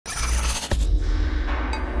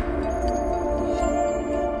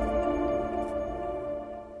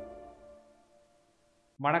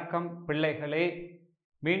வணக்கம் பிள்ளைகளே.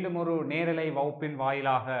 மீண்டும் ஒரு நேரலை வகுப்பின்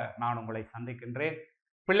வாயிலாக நான் உங்களை சந்திக்கின்றேன்.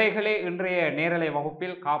 பிள்ளைகளே, இன்றைய நேரலை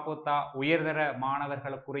வகுப்பில் காப்போத்தா உயர்தர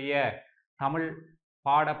மாணவர்களுக்குரிய தமிழ்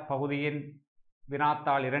பாடப்பகுதியின்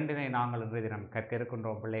வினாத்தாள் 2 நாங்கள் இன்றைய தினம் கற்க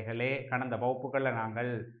இருக்கின்றோம். பிள்ளைகளே, கடந்த வகுப்புகளில்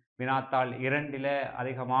நாங்கள் வினாத்தாள் 2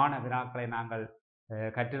 அதிகமான வினாக்களை நாங்கள்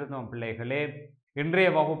கற்றிருந்தோம். பிள்ளைகளே,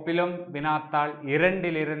 இன்றைய வகுப்பிலும் வினாத்தாள்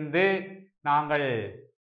 2 நாங்கள்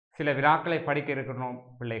சில வினாக்களை படிக்க இருக்கின்றோம்.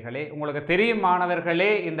 பிள்ளைகளே, உங்களுக்கு தெரியும் மாணவர்களே,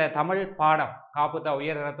 இந்த தமிழ் பாடம் காப்போத்தா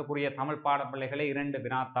உயர்தரத்துக்குரிய தமிழ் பாடம் பிள்ளைகளே 2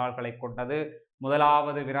 வினாத்தாள்களை கொண்டது.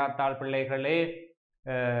 முதலாவது வினாத்தாள் பிள்ளைகளே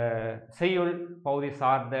செய்யுள் பகுதி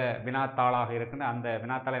சார்ந்த வினாத்தாளாக இருக்கின்ற அந்த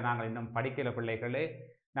வினாத்தாளை நாங்கள் இன்னும் படிக்கல பிள்ளைகளே.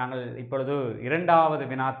 நாங்கள் இப்பொழுது 2வது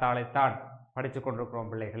வினாத்தாளைத்தான் படித்து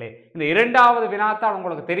கொண்டிருக்கிறோம் பிள்ளைகளே. இந்த 2வது வினாத்தாள்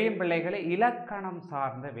உங்களுக்கு தெரியும் பிள்ளைகளே, இலக்கணம்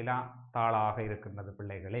சார்ந்த வினாத்தாளாக இருக்கின்றது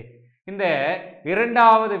பிள்ளைகளே. இந்த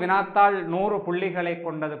 2வது வினாத்தாள் 100 புள்ளிகளை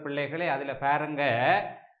கொண்டது பிள்ளைகளே. அதில் பாருங்க,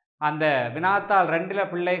 அந்த வினாத்தாள் 2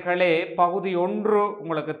 பிள்ளைகளே பகுதி 1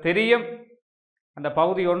 உங்களுக்கு தெரியும். அந்த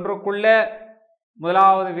பகுதி 1க்குள்ள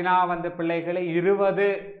முதலாவது வினா வந்து பிள்ளைகளே 20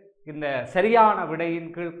 இந்த சரியான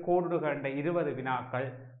விடையின் கீழ் கோடு கண்ட 20 வினாக்கள்.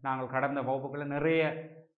 நாங்கள் கடந்த வகுப்புகளில் நிறைய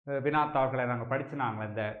வினாத்தாள்களை நாங்கள் படித்து நாங்கள்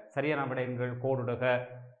இந்த சரியான விடையின் கீழ் கோடுக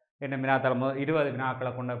என்ன வினாத்தாள் 20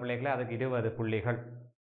 வினாக்களை கொண்ட பிள்ளைகளே, அதுக்கு 20 புள்ளிகள்.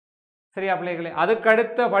 சரியா பிள்ளைகளே? அதுக்கு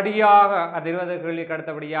அடுத்தபடியாக அந்த 20 கேள்விக்கு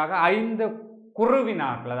அடுத்தபடியாக 5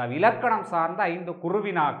 குறுவினாக்கள், அதாவது இலக்கணம் சார்ந்த 5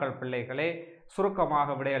 குறுவினாக்கள் பிள்ளைகளே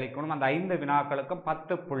சுருக்கமாக விடையளிக்கணும். அந்த 5 வினாக்களுக்கும்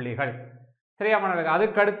 10 புள்ளிகள். சரியா மாணவர்களே?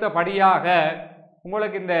 அதுக்கு அடுத்தபடியாக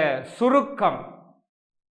உங்களுக்கு இந்த சுருக்கம்,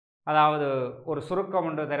 அதாவது ஒரு சுருக்கம்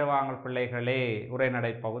ஒன்று தருவாங்க பிள்ளைகளே,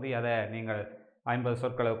 உரைநடை பகுதி. அதை நீங்கள் 50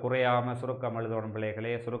 சொற்களை குறையாமல் சுருக்கம் எழுதணும்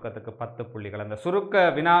பிள்ளைகளே. சுருக்கத்துக்கு 10 புள்ளிகள். அந்த சுருக்க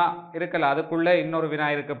வினா இருக்கல, அதுக்குள்ளே இன்னொரு வினா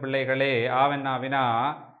இருக்கு பிள்ளைகளே. ஆவென்னா வினா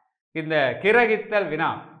இந்த கிரகித்தல் வினா,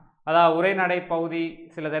 அதாவது உரைநடை பகுதி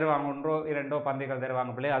சில தருவாங்க, 1 2 பந்திகள்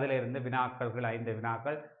தருவாங்க பிள்ளை. அதில் இருந்து வினாக்கள் 5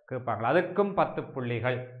 வினாக்கள் கேட்பாங்க, அதுக்கும் 10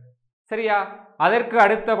 புள்ளிகள். சரியா? அதற்கு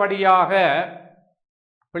அடுத்தபடியாக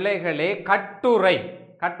பிள்ளைகளே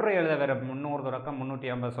கட்டுரை எழுத வரும். 300 தொடக்கம்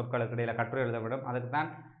 350 சொற்களுக்கு இடையில் கட்டுரை எழுத விடும். அதுக்கு தான்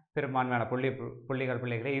பெரும்பான்மையான புள்ளிகள்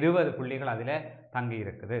பிள்ளைகளே 20 புள்ளிகள் அதில் தங்கி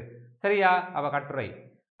இருக்குது. சரியா? அவ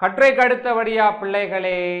கட்டுரைக்கு அடுத்தபடியா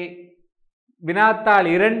பிள்ளைகளே வினாத்தாள்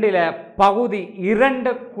 2 பகுதி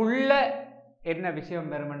 2க்குள்ள என்ன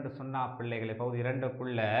விஷயம் வரும் என்று சொன்னா பிள்ளைகளே, பகுதி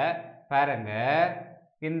 2க்குள்ள பாருங்க,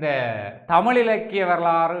 இந்த தமிழ் இலக்கிய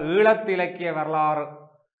வரலாறு, ஈழத்து இலக்கிய வரலாறு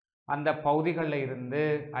அந்த பகுதிகளில் இருந்து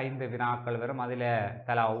 5 வினாக்கள் வரும். அதில்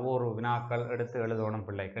தலா ஒவ்வொரு வினாக்கள் எடுத்து எழுதணும்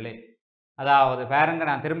பிள்ளைகளே. அதாவது பாருங்க,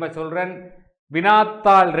 நான் திரும்ப சொல்றேன்,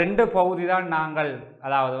 வினாத்தாள் 2 பகுதி தான் நாங்கள்,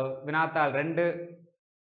 அதாவது வினாத்தாள் 2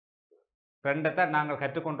 தான் நாங்கள்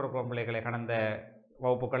கற்றுக்கொண்டிருக்கிறோம் பிள்ளைகளை கடந்த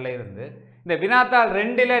வகுப்புகளில் இருந்து. இந்த வினாத்தாள்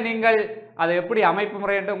 2 நீங்கள் அதை எப்படி அமைப்பு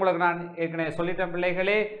முறை என்று உங்களுக்கு நான் ஏற்கனவே சொல்லிட்டேன்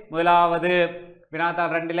பிள்ளைகளே. முதலாவது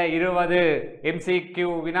வினாத்தாள் 2 20 MCQ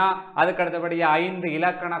வினா, அதுக்கு அடுத்தபடியா 5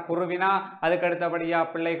 இலக்கண குறுவினா, அதுக்கு அடுத்தபடியா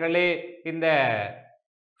பிள்ளைகளே இந்த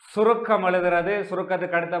சுருக்கம் எழுதுறது,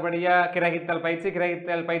 சுருக்கத்துக்கு அடுத்தபடியா கிரகித்தல்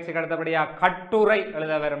பயிற்சிக்கு அடுத்தபடியா கட்டுரை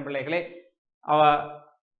எழுத வரும் பிள்ளைகளே.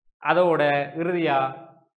 அதோட இறுதியா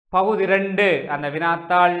பகுதி 2 அந்த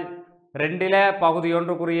வினாத்தாள் 2 பகுதி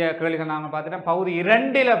 1க்குரிய கேள்விகள் நாங்கள் பார்த்துட்டோம். பகுதி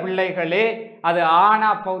 2 பிள்ளைகளே அது ஆனா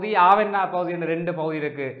பகுதி, ஆவென்னா பகுதி என்று 2 பகுதி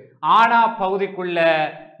இருக்கு. ஆனா பகுதிக்குள்ள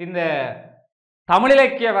இந்த தமிழ்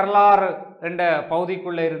இலக்கிய வரலாறு என்ற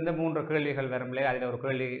பகுதிக்குள்ள இருந்து 3 கேள்விகள் வரும். அதில் ஒரு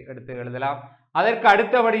கேள்வி எடுத்து எழுதலாம். அதற்கு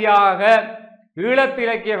அடுத்தபடியாக ஈழத்து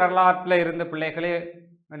இலக்கிய வரலாற்றில் இருந்து பிள்ளைகளே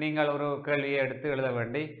நீங்கள் ஒரு கேள்வியை எடுத்து எழுத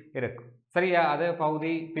வேண்டி இருக்கும். சரியா? அது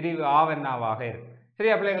பகுதி பிரிவு ஆவென்னாவாக இருக்கு.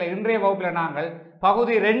 சரியா பிள்ளைகளை? இன்றைய வகுப்பில் நாங்கள்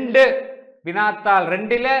பகுதி 2 வினாத்தாள்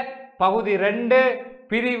 2 பகுதி 2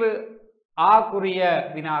 பிரிவு ஆக்குரிய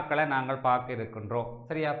வினாக்களை நாங்கள் பார்க்க இருக்கின்றோம்.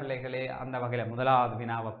 சரியா பிள்ளைகளே? அந்த வகையில் முதலாவது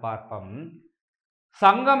வினாவை பார்ப்போம்.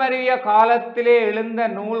 சங்கமறிய காலத்திலே எழுந்த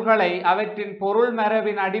நூல்களை அவற்றின் பொருள்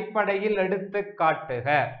மரபின் அடிப்படையில் எடுத்து காட்டுக.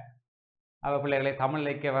 அவ பிள்ளைகளை தமிழ்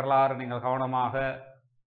இலக்கிய வரலாறு நீங்கள் கவனமாக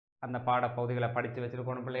அந்த பாடப்பகுதிகளை படித்து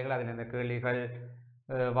வச்சிருக்கணும் பிள்ளைகள். அதில் இந்த கேள்விகள்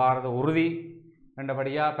வாரது உறுதி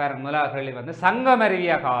என்றபடியா பாருங்க. முதலாவது கேள்வி வந்து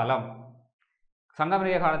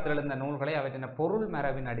சங்கமறிய காலத்தில் எழுந்த நூல்களை அவற்றின் பொருள்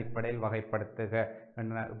மரபின் அடிப்படையில் வகைப்படுத்துக.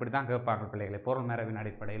 இப்படித்தான் கேட்பாங்க பிள்ளைகளை. பொருள் மரபின்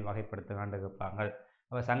அடிப்படையில் வகைப்படுத்துகான்னு கேட்பாங்க.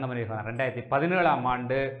 சங்கமறிய காலம் 2017ஆம்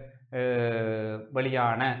ஆண்டு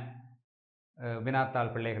வெளியான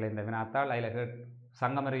வினாத்தாள் பிள்ளைகளை. இந்த வினாத்தாள் அதில்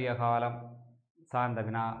சங்கமறிய காலம் சார்ந்த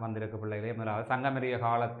வினா வந்திருக்கு பிள்ளைகளே. முதலாவது சங்கமறிய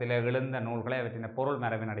காலத்தில் எழுந்த நூல்களை அவற்றின் பொருள்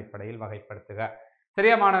மரபின் அடிப்படையில் வகைப்படுத்துக.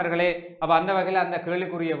 சரியா மாணவர்களே? அப்போ அந்த வகையில் அந்த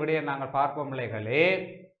கேள்விக்குரிய விடையை நாங்கள் பார்ப்போம் பிள்ளைகளே.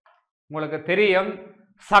 உங்களுக்கு தெரியும்,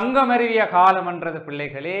 சங்கமறிய காலம் என்றது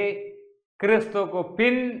பிள்ளைகளே கிறிஸ்துவுக்கு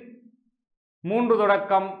பின் 3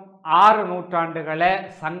 தொடக்கம் 6 நூற்றாண்டுகளை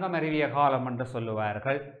சங்கமறிய காலம் என்று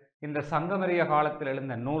சொல்லுவார்கள். இந்த சங்கமறிய காலத்தில்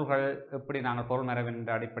எழுந்த நூல்கள் எப்படி நாங்கள் பொருள்மரபின்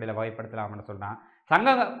அடிப்படையில் வகைப்படுத்தலாம் என்று சொன்னால்,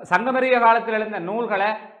 சங்கமறிய காலத்தில் எழுந்த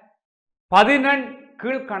நூல்களை 11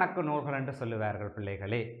 கீழ்கணக்கு நூல்கள் என்று சொல்லுவார்கள்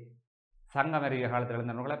பிள்ளைகளே. சங்கமறிய காலத்தில்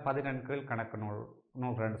எழுந்த நூல்களை 11 கீழ்கணக்கு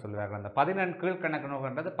நூல்கள் என்று சொல்லுவார்கள். அந்த 11 கீழ்கணக்கு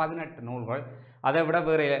நூல்கள்ன்றது 18 நூல்கள். அதை விட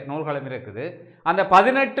வேறு நூல்களும் இருக்குது. அந்த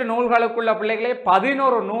 18 நூல்களுக்குள்ள பிள்ளைகளே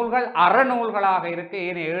 11 நூல்கள் அறநூல்களாக இருக்கு.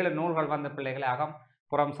 ஏனைய 7 நூல்கள் வந்த பிள்ளைகளே அகம்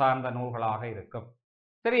புறம் சார்ந்த நூல்களாக இருக்கும்.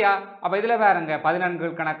 சரியா? அப்ப இதுல பாருங்க 14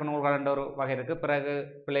 கீழ்கணக்கு நூல்கள் என்ற ஒரு வகை இருக்கு. பிறகு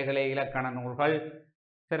பிள்ளைகளே இலக்கண நூல்கள்,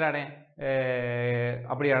 சரியானே,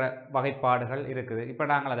 அப்படியான வகைப்பாடுகள் இருக்குது. இப்ப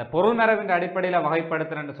நாங்கள் அதை பொருள்மரபின் அடிப்படையில்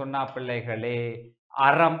வகைப்படுத்துறேன்னு சொன்னா பிள்ளைகளே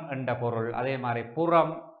அறம் என்ற பொருள், அதே மாதிரி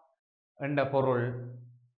புறம் என்ற பொருள்,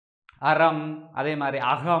 அறம், அதே மாதிரி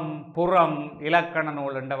அகம், புறம், இலக்கண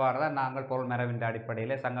நூல் என்றவாறு தான் நாங்கள் பொருள்மரபின்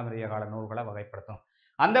அடிப்படையில் சங்கமறிய கால நூல்களை வகைப்படுத்தணும்.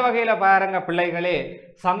 அந்த வகையில பாருங்க பிள்ளைகளே,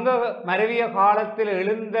 சங்கமறிய காலத்தில்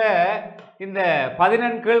எழுந்த இந்த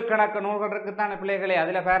 11 கீழ்கணக்கு நூல்கள் இருக்குத்தான பிள்ளைகளே.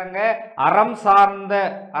 அதுல பாருங்க அறம் சார்ந்த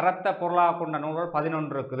அறத்தை பொருளாக கொண்ட நூல்கள்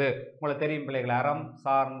 11 இருக்குது. உங்களுக்கு தெரியும் பிள்ளைகளே, அறம்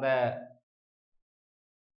சார்ந்த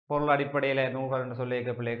பொருள் அடிப்படையில நூல்கள் என்று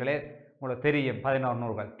சொல்லியிருக்க பிள்ளைகளே உங்களுக்கு தெரியும் 11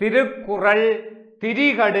 நூல்கள். திருக்குறள்,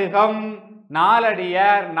 திரிகடுகம்,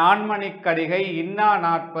 நாலடியார், நான்மணிக்கடிகை, இன்னா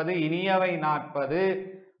 40, இனியவை 40,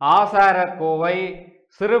 ஆசாரக்கோவை,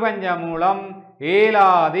 சிறுபஞ்சமூலம்,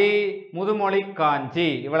 ஏலாதி, முதுமொழி காஞ்சி,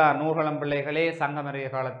 இவ்வளவு நூல்களும் பிள்ளைகளே சங்கமறிய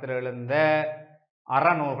காலத்தில் எழுந்த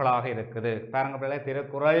அறநூல்களாக இருக்குது. பாருங்க பிள்ளைகளே,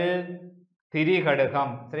 திருக்குறள்,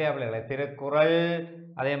 திரிகடுகம், சரியா பிள்ளைகளே, திருக்குறள்,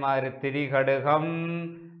 அதே மாதிரி திரிகடுகம்,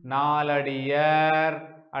 நாலடியர்,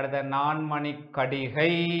 அடுத்த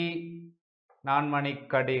நான்மணிக்கடிகை,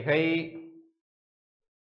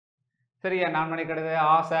 சரியா, நான்மணிக்கடிகை,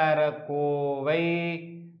 ஆசாரக்கோவை,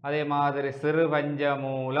 அதே மாதிரி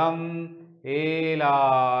சிறுபஞ்சமூலம்,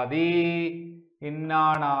 ஏலாதி, இன்னா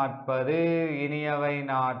 40, இனியவை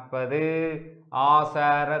 40,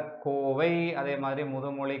 ஆசாரக்கோவை, அதே மாதிரி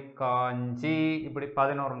முதுமொழி காஞ்சி, இப்படி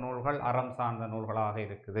 11 நூல்கள் அறம் சார்ந்த நூல்களாக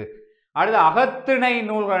இருக்குது. அடுத்து அகத்திணை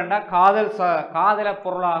நூல்கள் என்றால் காதல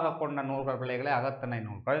பொருளாக கொண்ட நூல்கள் பிள்ளைகளே அகத்திணை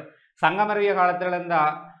நூல்கள். சங்கமறிய காலத்தில் இருந்த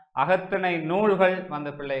அகத்திணை நூல்கள் வந்த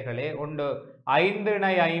பிள்ளைகளே உண்டு. 5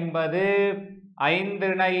 50, 5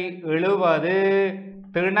 70,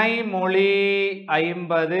 திணைமொழி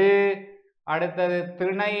 50, அடுத்தது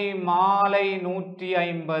திணை மாலை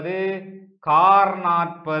 150, கார்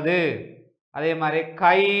 40, அதே மாதிரி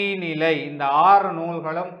கைநிலை, இந்த 6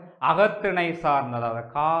 நூல்களும் அகத்திணை சார்ந்ததாவது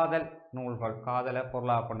காதல் நூல்கள், காதல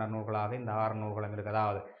பொருளாக கொண்ட நூல்களாக இந்த 6 நூல்களும் இருக்கு.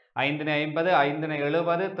 அதாவது 5 50, 5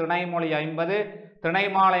 70, திணைமொழி 50,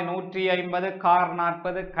 திணைமாலை 150, கார்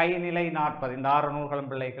 40, கைநிலை 40, இந்த 6 நூல்களும்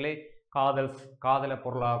பிள்ளைகளே காதல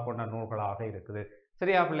பொருளாக கொண்ட நூல்களாக இருக்குது.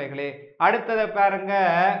 சரியா பிள்ளைகளே? அடுத்ததை பாருங்க.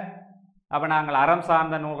 அப்ப நாங்கள் அறம்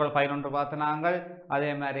சார்ந்த நூல்கள் 11 பார்த்து நாங்கள்,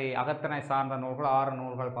 அதே மாதிரி அகத்திணை சார்ந்த நூல்கள் 6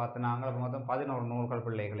 நூல்கள் பார்த்து நாங்கள், மொத்தம் 11 நூல்கள்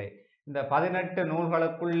பிள்ளைகளே. இந்த 18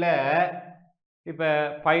 நூல்களுக்குள்ள இப்ப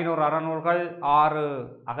 11 அறநூல்கள், 6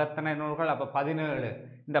 அகத்திணை நூல்கள், அப்ப 17.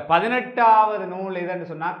 இந்த 18வது நூல் எதுன்னு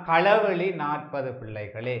சொன்னா களவழி 40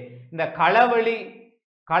 பிள்ளைகளே. இந்த களவழி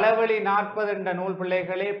 40 என்ற நூல்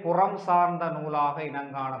பிள்ளைகளே புறம் சார்ந்த நூலாக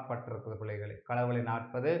இனங்காணப்பட்டிருக்குது பிள்ளைகளே. களவழி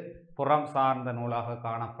 40 புறம் சார்ந்த நூலாக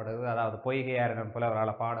காணப்படுது. அதாவது பொய்கையார்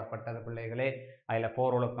புலவரால் பாடப்பட்டது பிள்ளைகளே. அதுல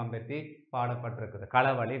போரொழுக்கம் பற்றி பாடப்பட்டிருக்குது.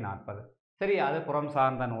 களவழி 40, சரி, அது புறம்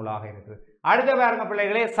சார்ந்த நூலாக இருக்குது. அடுத்த பாருங்க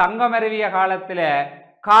பிள்ளைகளே, சங்கமறிய காலத்துல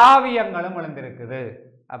காவியங்களும் எழுந்திருக்குது.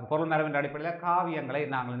 அப்ப பொருள்மரபின் அடிப்படையில் காவியங்களை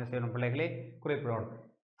நாங்கள் என்ன செய்யணும் பிள்ளைகளே குறிப்பிடணும்.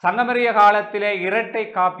 சங்கமறிய காலத்திலே இரட்டை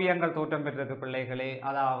காப்பியங்கள் தோற்றம் பெற்றிருக்கு பிள்ளைகளே.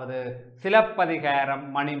 அதாவது சிலப்பதிகாரம்,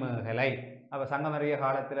 மணிமேகலை. அப்ப சங்கமறிய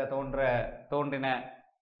காலத்தில் தோன்றின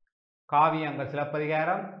காவியங்கள்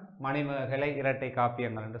சிலப்பதிகாரம், மணிமேகலை, இரட்டை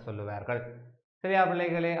காப்பியங்கள் என்று சொல்லுவார்கள். சரியா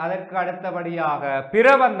பிள்ளைகளே? அதற்கு அடுத்தபடியாக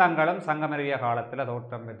பிரபந்தங்களும் சங்கமறிய காலத்தில்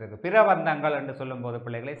தோற்றம் பெற்றிருக்கு. பிரபந்தங்கள் என்று சொல்லும் போது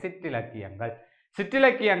பிள்ளைகளே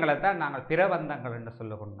சிற்றிலக்கியங்களை தான் நாங்கள் பிரபந்தங்கள் என்று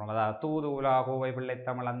சொல்லுகின்றோம். அதாவது தூது உலா, கோவை, பிள்ளை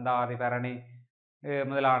தமிழ், அந்தாதி, பரணி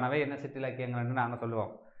முதலானவை என்ன சிற்றிலக்கியங்கள் என்று நாங்கள்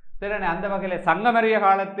சொல்லுவோம். சரி, அந்த வகையில் சங்கமறிய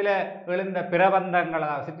காலத்தில் எழுந்த பிரபந்தங்கள்,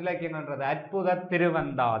 அதாவது சிற்றிலக்கியங்கள்ன்றது அற்புத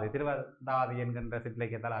திருவந்தாதி என்கின்ற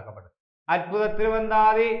சிற்றிலக்கியத்தால் ஆக்கப்பட்டது. அற்புத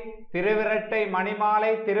திருவந்தாதி, திருவிரட்டை,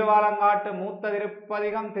 மணிமாலை, திருவாலங்காட்டு மூத்த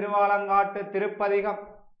திருப்பதிகம், திருவாலங்காட்டு திருப்பதிகம்,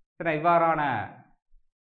 இவ்வாறான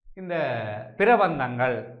இந்த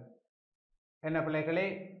பிரபந்தங்கள் என்ன பிள்ளைகளே?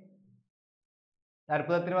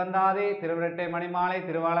 அற்புத திருவந்தாதி, திருவிரட்டை, மணிமாலை,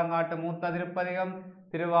 திருவாலங்காட்டு மூத்த திருப்பதிகம்,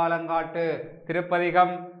 திருவாலங்காட்டு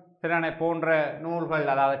திருப்பதிகம், திறனை போன்ற நூல்கள்,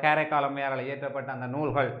 அதாவது காரைக்காலம்மையாரால் இயற்றப்பட்ட அந்த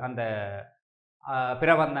நூல்கள், அந்த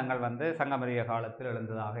பிரபந்தங்கள் வந்து சங்கமரிய காலத்தில்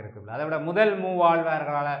எழுந்ததாக இருக்குது. அதை விட முதல்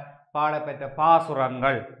மூவாழ்வார்களால் பாடப்பெற்ற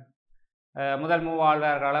பாசுரங்கள், முதல்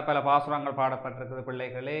மூவாழ்வார்களால் பல பாசுரங்கள் பாடப்பட்டிருக்குது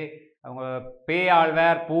பிள்ளைகளே. அவங்க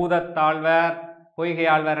பேயாழ்வார், பூதத்தாழ்வார், பொய்கை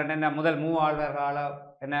ஆழ்வார் என்ன முதல் மூவாழ்வார்களால்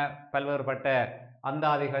என்ன பல்வேறுபட்ட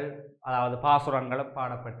அந்தாதிகள், அதாவது பாசுரங்களும்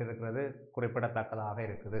பாடப்பட்டிருக்கிறது, குறிப்பிடத்தக்கதாக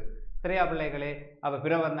இருக்குது. சரியா பிள்ளைகளே? அப்போ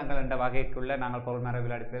பிரபந்தங்கள் என்ற வகைக்குள்ள நாங்கள்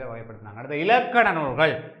பொருள்மரபியல் அடிப்படையில் வகைப்படுத்தினாங்க. அடுத்த இலக்கண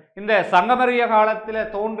நூல்கள். இந்த சங்கமரிய காலத்தில்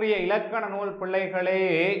தோன்றிய இலக்கண நூல் பிள்ளைகளே,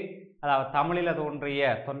 அதாவது தமிழில்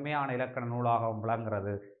தோன்றிய தொன்மையான இலக்கண நூலாகவும்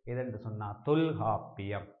விளங்குறது எதென்று சொன்னால்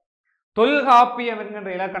தொல்காப்பியம். தொல்காப்பியம்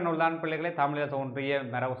என்கின்ற இலக்கண நூல் தான் பிள்ளைகளே தமிழில் தோன்றிய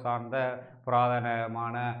மரபு சார்ந்த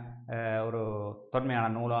புராதனமான ஒரு தொன்மையான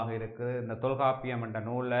நூலாக இருக்குது. இந்த தொல்காப்பியம் என்ற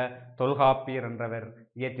நூலில் தொல்காப்பியர் என்றவர்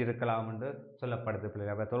இயற்றியிருக்கலாம் என்று சொல்லப்படுது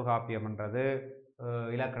பிள்ளைகள். தொல்காப்பியம் என்றது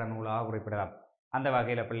இலக்கண நூலாக குறிப்பிடலாம். அந்த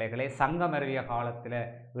வகையில் பிள்ளைகளை சங்கமறிய காலத்தில்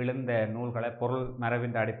விழுந்த நூல்களை பொருள்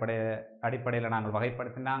மரபின் அடிப்படையில் நாங்கள்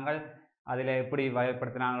வகைப்படுத்தினாங்கள். அதில் எப்படி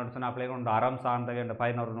வகைப்படுத்தினாங்கன்னு சொன்னால் பிள்ளைகள் ஒன்று அறம் சார்ந்தவை என்ற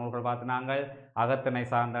 11 நூல்கள் பார்த்தினாங்கள், அகத்திணை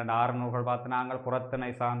சார்ந்த 6 நூல்கள் பார்த்தினாங்கள்,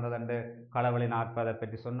 புறத்திணை சார்ந்தது என்று களவழி 40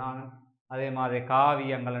 பற்றி சொன்னாங்க. அதே மாதிரி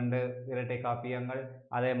காவியங்கள் என்று இரட்டை காப்பியங்கள்,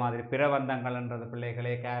 அதே மாதிரி பிரபந்தங்கள் என்றது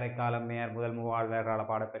பிள்ளைகளே காரைக்காலம்மையார் முதல் மூவாழ்வார்களால்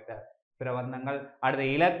பாடப்பெற்ற பிரபந்தங்கள். அடுத்த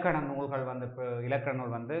இலக்கண நூல்கள் வந்து இலக்கண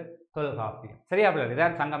நூல் வந்து தொல்காப்பியம். சரியா பிள்ளைகள்?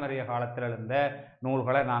 இதான் சங்கமரிய காலத்தில் இருந்த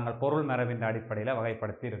நூல்களை நாங்கள் பொருள் மரபின் அடிப்படையில்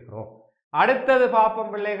வகைப்படுத்தி இருக்கிறோம். அடுத்தது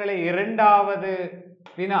பார்ப்போம் பிள்ளைகளை, இரண்டாவது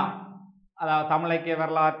வினா, அதாவது தமிழக்கிய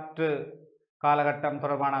வரலாற்று காலகட்டம்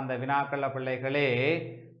தொடர்பான அந்த வினாக்கள பிள்ளைகளே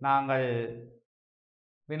நாங்கள்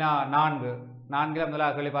வினா 4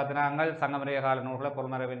 முதலாக கேள்வி பார்த்தினாங்கள் சங்கமரிய கால நூல்களை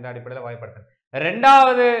பொருள்மரபின் அடிப்படையில் வகைப்படுத்த.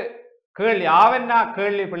 இரண்டாவது கேள்வி ஆவென்னா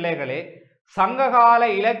கேள்வி பிள்ளைகளே, சங்ககால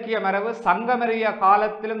இலக்கிய மரபு சங்கமரிய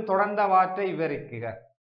காலத்திலும் தொடர்ந்தவாற்றை விவரிக்குக.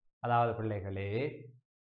 அதாவது பிள்ளைகளே,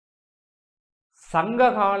 சங்க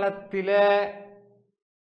காலத்தில்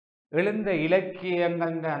எழுந்த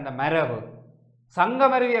இலக்கியங்கள் அந்த மரபு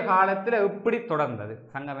சங்கமரிய காலத்தில் எப்படி தொடர்ந்தது?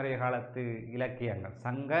 சங்கமரிய காலத்து இலக்கியங்கள்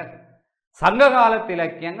சங்க காலத்து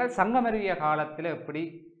இலக்கியங்கள் சங்கமரிய காலத்தில் எப்படி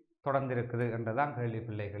தொடர்ந்திருக்குது என்றுதான் கேள்வி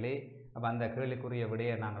பிள்ளைகளே. அப்போ அந்த கேள்விக்குரிய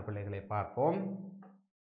விடையை நாங்கள் பிள்ளைகளை பார்ப்போம்.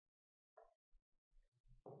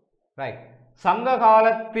 ரைட். சங்க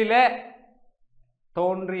காலத்தில்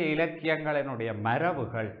தோன்றிய இலக்கியங்களினுடைய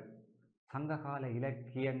மரபுகள், சங்ககால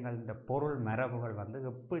இலக்கியங்கள் இந்த பொருள் மரபுகள் வந்து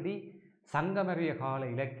எப்படி சங்கமரிய கால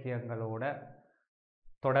இலக்கியங்களோட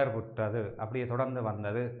தொடர்புற்றது, அப்படியே தொடர்ந்து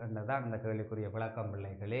வந்தது என்றுதான் இந்த கேள்விக்குரிய விளக்கம்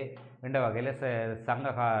பிள்ளைகளே. இந்த வகையில்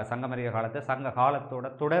சங்கமரிய காலத்தை சங்க காலத்தோட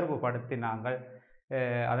தொடர்பு படுத்தி நாங்கள்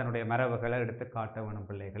அதனுடைய மரபுகளை எடுத்து காட்ட வேணும்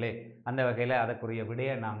பிள்ளைகளே. அந்த வகையில் அதற்குரிய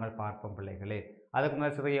விடையை நாங்கள் பார்ப்போம் பிள்ளைகளே. அதுக்கு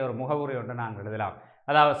முதல் சிறிய ஒரு முகவுரை ஒன்று நாங்கள் எழுதலாம்.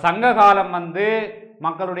 அதாவது சங்க காலம் வந்து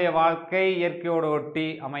மக்களுடைய வாழ்க்கை இயற்கையோடு ஒட்டி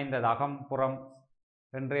அமைந்தது, அகம்புறம்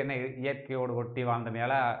என்று என்ன இயற்கையோடு ஒட்டி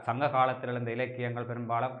வாழ்ந்தமையால் சங்க காலத்தில் இருந்த இலக்கியங்கள்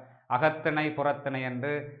பெரும்பாலும் அகத்திணை புறத்திணை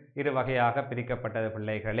என்று இரு வகையாக பிரிக்கப்பட்டது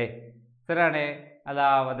பிள்ளைகளே. சிறனே,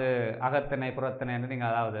 அதாவது அகத்திணை புறத்திணை என்று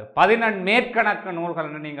நீங்கள் அதாவது 14 மேற்கணக்கு நூல்கள்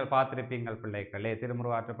என்று நீங்கள் பார்த்திருப்பீங்கள் பிள்ளைகளே.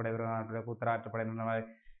 திருமுருகாற்றுப்படை, விருதுநகர் கூத்தராற்றுப்படை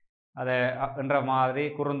அதை என்ற மாதிரி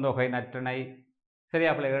குறுந்தொகை, நற்றிணை,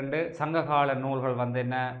 சரியா பிள்ளை 2 சங்ககால நூல்கள் வந்து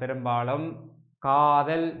என்ன பெரும்பாலும்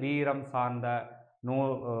காதல் வீரம் சார்ந்த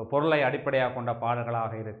நூல் பொருளை அடிப்படையாக கொண்ட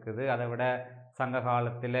பாடல்களாக இருக்குது. அதை விட சங்க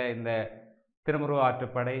காலத்தில் இந்த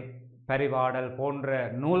திருமுருகாற்றுப்படை, பரிபாடல் போன்ற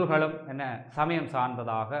நூல்களும் என்ன சமயம்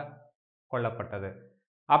சார்ந்ததாக கொள்ளப்பட்டது.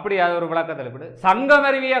 அப்படி அது ஒரு விளக்கத்தில் இப்படி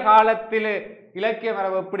சங்கமறிவிய காலத்தில் இலக்கிய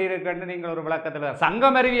மரபு எப்படி இருக்குன்னு நீங்கள் ஒரு விளக்கத்தில்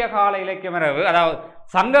சங்கமறிவிய கால இலக்கிய மரபு, அதாவது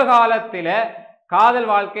சங்க காலத்தில் காதல்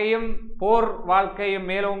வாழ்க்கையும் போர் வாழ்க்கையும்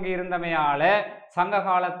மேலோங்கி இருந்தமையால சங்க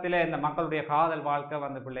காலத்தில் இந்த மக்களுடைய காதல் வாழ்க்கை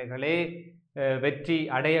வந்து பிள்ளைகளே வெற்றி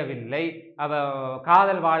அடையவில்லை.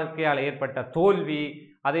 காதல் வாழ்க்கையால் ஏற்பட்ட தோல்வி,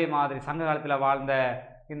 அதே மாதிரி சங்க காலத்தில் வாழ்ந்த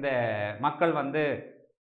இந்த மக்கள் வந்து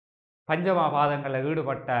பஞ்சமபாதங்களில்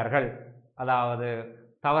ஈடுபட்டார்கள், அதாவது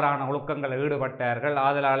தவறான ஒழுக்கங்களில் ஈடுபட்டார்கள்.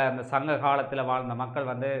 அதனால் அந்த சங்க காலத்தில் வாழ்ந்த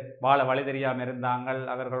மக்கள் வந்து வாழ வழி தெரியாமல் இருந்தாங்கள்.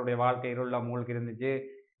 அவர்களுடைய வாழ்க்கை இருள மூழ்கி இருந்துச்சு.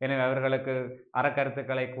 எனவே அவர்களுக்கு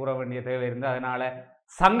அறக்கருத்துக்களை கூற வேண்டிய தேவை இருந்தது. அதனால்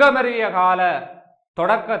சங்கமறிய கால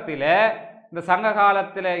தொடக்கத்தில் இந்த சங்க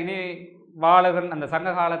காலத்தில் இனி வாழுகின்ற அந்த சங்க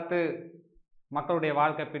காலத்து மக்களுடைய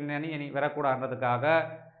வாழ்க்கை பின்னணி இனி வரக்கூடாதுன்றதுக்காக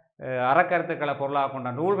அறக்கருத்துக்களை பொருளாக கொண்ட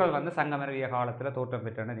நூல்கள் வந்து சங்கமறிய காலத்தில் தோற்றம்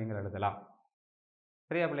பெற்றன நீங்கள் எழுதலாம்.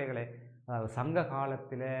 சரியா பிள்ளைகளே? அதாவது சங்க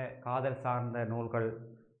காலத்தில் காதல் சார்ந்த நூல்கள்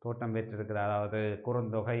தோற்றம் பெற்றிருக்குது. அதாவது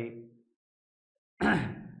குறுந்தொகை,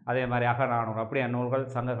 அதே மாதிரி அகநானூறு, அப்படியே நூல்கள்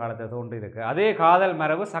சங்க காலத்தில் தோன்றி இருக்கு. அதே காதல்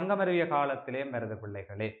மரபு சங்கமறிய காலத்திலேயும் வருது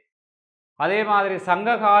பிள்ளைகளே. அதே மாதிரி சங்க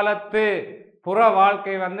காலத்து புற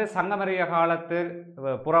வாழ்க்கை வந்து சங்கமறிய காலத்து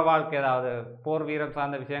புற வாழ்க்கை, அதாவது போர் வீரம்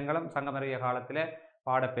சார்ந்த விஷயங்களும் சங்கமறிய காலத்தில்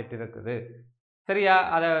பாடப்பெற்றிருக்குது. சரியா?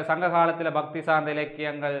 அதை சங்க காலத்தில் பக்தி சார்ந்த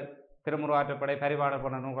இலக்கியங்கள், திருமுருகாற்றுப்படை, பரிபாடல்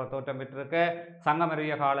போன்ற நூல்கள் தோற்றம் பெற்றிருக்க,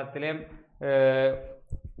 சங்கமறிய காலத்திலே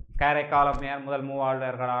காரைக்காலமையார் முதல்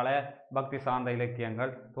மூவாளர்களால் பக்தி சார்ந்த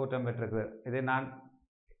இலக்கியங்கள் தோற்றம் பெற்றிருக்குது. இது நான்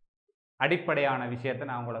அடிப்படையான விஷயத்தை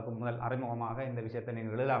நான் உங்களுக்கு முதல் அறிமுகமாக இந்த விஷயத்தை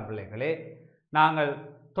நீங்கள் எழுதாம் பிள்ளைகளே. நாங்கள்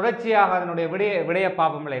தொடர்ச்சியாக அதனுடைய விடைய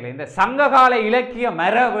பாப்பம் பிள்ளைகளே. இந்த சங்ககால இலக்கிய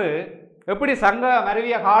மரபு எப்படி சங்க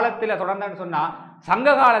மருவிய காலத்தில் தொடர்ந்தன்னு சொன்னால், சங்க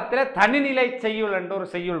காலத்தில் தனிநிலை செய்யுள் என்ற ஒரு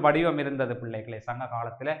செய்யுள் வடிவம் இருந்தது பிள்ளைகளே. சங்க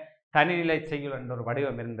காலத்தில் தனிநிலை செய்யுள் என்ற ஒரு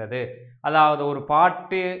வடிவம் இருந்தது. அதாவது ஒரு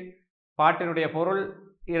பாட்டினுடைய பொருள்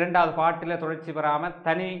இரண்டாவது பாட்டில் தொடர்ச்சி பெறாமல்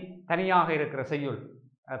தனியாக இருக்கிற செய்யுள்,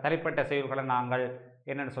 தனிப்பட்ட செய்யுள்களை நாங்கள்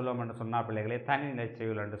என்னென்னு சொல்லுவோம் என்று சொன்னால் பிள்ளைகளே, தனிநிலை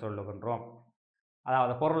செய்யுள் என்று சொல்லுகின்றோம்.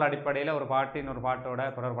 அதாவது பொருள் அடிப்படையில் ஒரு பாட்டின் ஒரு பாட்டோட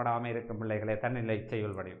தொடர்படாமல் இருக்கும் பிள்ளைகளே, தனிநிலை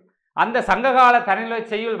செய்யுள் வடிவம். அந்த சங்ககால தனிநிலை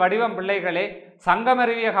செய்யுள் வடிவம் பிள்ளைகளே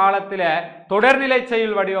சங்கமருவிய காலத்தில் தொடர்நிலை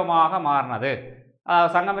செய்யுள் வடிவமாக மாறினது.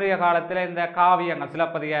 சங்கமருவிய காலத்தில் இந்த காவியங்கள்,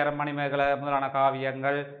 சிலப்பதிகாரம், மணிமேகலை முதலான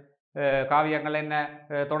காவியங்கள் என்ன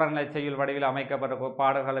தொடர்நிலை செய்யுள் வடிவில் அமைக்கப்பட்ட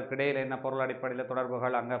பாடல்களுக்கு இடையில் என்ன பொருள் அடிப்படையில்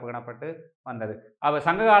தொடர்புகள் அங்கே பேணப்பட்டு வந்தது.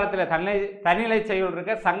 சங்க காலத்தில் தனிநிலை செய்யுள்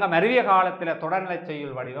இருக்க, சங்கமருவிய காலத்தில் தொடர்நிலை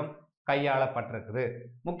செய்யுள் வடிவம் கையாளப்பட்டிருக்குது.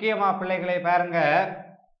 முக்கியமாக பிள்ளைகளை பாருங்க,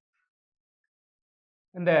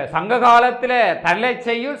 இந்த சங்க காலத்தில் தனிநிலை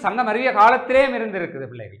செய்யுள் சங்கமருவிய காலத்திலேயும் இருந்திருக்குது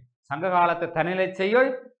பிள்ளைகள். சங்க காலத்து தனிநிலை செய்யுள்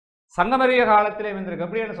சங்கமருவிய காலத்திலேயும் இருந்திருக்கு.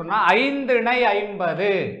 எப்படின்னு சொன்னால் 5 இணை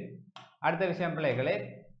 50. அடுத்த விஷயம் பிள்ளைகளே,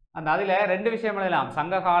 அந்த அதில் 2 விஷயம் எழுதலாம்.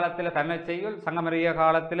 சங்க காலத்தில் தனிநிலை செய்யுள், சங்கமருவிய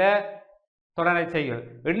காலத்தில் தொடர்நிலை செய்யுள்.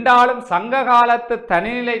 ரெண்டாலும் சங்க காலத்து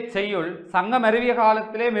தனிநிலை செய்யுள் சங்கமருவிய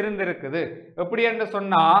காலத்திலேயும் இருந்திருக்குது. எப்படி என்று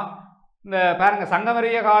சொன்னால், இந்த பாருங்க,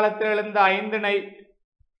 சங்கமருவிய காலத்தில் எழுந்த 5 இணை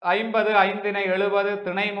 50, 5 இணை 70,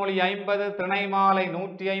 திணைமொழி 50, திணைமாலை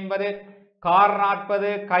 150, கார்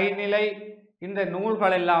 40, கைநிலை, இந்த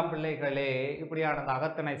நூல்கள் எல்லாம் பிள்ளைகளே இப்படியான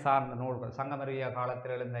அகத்திணை சார்ந்த நூல்கள், சங்கமருவிய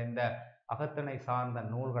காலத்தில் எழுந்த இந்த அகத்திணை சார்ந்த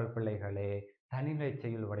நூல்கள் பிள்ளைகளே தனிநிலை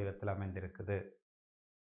செய்யுள் வடிவத்தில் அமைந்திருக்குது.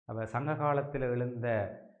 அப்போ சங்க காலத்தில் எழுந்த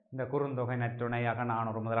இந்த குறுந்தொகை, நற்றுணை,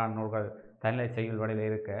 அகநானூறு முதலான நூல்கள் தனிநிலை செய்யுள் வடிவில்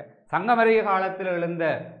இருக்க, சங்கமருவிய காலத்தில் எழுந்த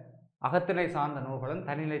அகத்திணை சார்ந்த நூல்களும்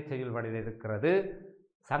தனிநிலை செய்யுள் வடிவில் இருக்கிறது.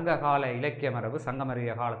 சங்ககால இலக்கிய மரபு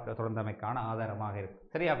சங்கமருவிய காலத்தில் தொடர்ந்தமைக்கான ஆதாரமாக இருக்கு.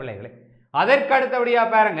 சரியா பிள்ளைகளே? அதற்கு அடுத்தபடியா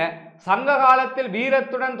பாருங்க, சங்க காலத்தில்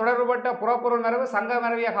வீரத்துடன் தொடர்புபட்ட புறப்பொருள் மரபு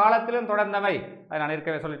சங்கமருவிய காலத்திலும் தொடர்ந்தமை. அதை நான்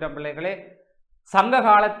இருக்கவே சொல்லிட்டேன் பிள்ளைகளே. சங்க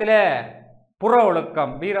காலத்தில் புற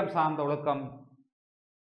ஒழுக்கம், வீரம் சார்ந்த ஒழுக்கம்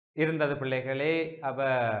இருந்தது பிள்ளைகளே. அப்ப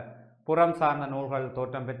புறம் சார்ந்த நூல்கள்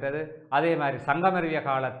தோற்றம் பெற்றது. அதே மாதிரி சங்கமருவிய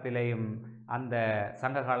காலத்திலேயும் அந்த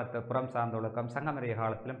சங்க காலத்து புறம் சார்ந்த ஒழுக்கம் சங்கமருவிய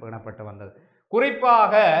காலத்திலும் பேணப்பட்டு வந்தது.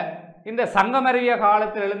 குறிப்பாக இந்த சங்கமருவிய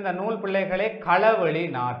காலத்தில் எழுந்த நூல் பிள்ளைகளே களவழி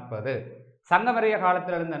 40. சங்கமருவிய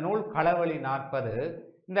காலத்தில் எழுந்த நூல் களவழி 40.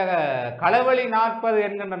 இந்த களவழி 40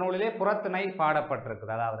 என்கின்ற நூலிலே புறத்திணை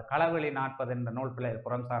பாடப்பட்டிருக்குது. அதாவது களவழி 40 என்ற நூல் பிள்ளை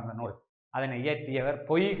புறம் சார்ந்த நூல். அதனை இயற்றியவர்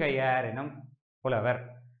பொய்கையார் எனும் புலவர்.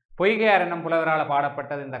 பொய்கையார் எனும் புலவரால்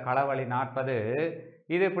பாடப்பட்டது இந்த களவழி 40.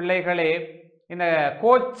 இது பிள்ளைகளே இந்த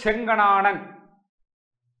கோச்செங்கனானன்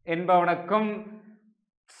என்பவனுக்கும்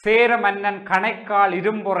சேர மன்னன் கணைக்கால்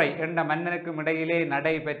இரும்பொறை என்ற மன்னனுக்கும் இடையிலே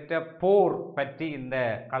நடைபெற்ற போர் பற்றி இந்த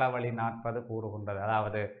களவழி 40 கூறுகின்றது.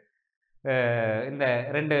 அதாவது இந்த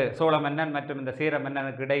 2 சோழ மன்னன் மற்றும் இந்த சேர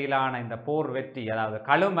மன்னனுக்கு இடையிலான இந்த போர் வெற்றி, அதாவது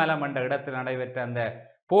கழுமலம் என்ற இடத்தில் நடைபெற்ற அந்த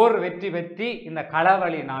போர் வெற்றி பற்றி இந்த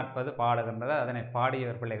களவழி 40 பாடுகின்றது. அதனை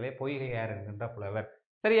பாடியவர் பிள்ளைகளே பொய்கையார் என்கின்ற புலவர்.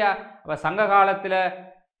 சரியா? அப்போ சங்க காலத்தில்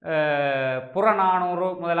புறநானூறு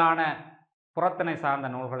முதலான புறத்திணை சார்ந்த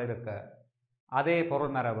நூல்கள் இருக்க, அதே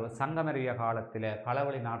பொருள் மரபு சங்கமருவிய காலத்தில்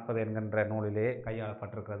களவழி 40 என்கின்ற நூலிலே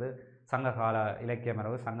கையாளப்பட்டிருக்கிறது. சங்ககால இலக்கிய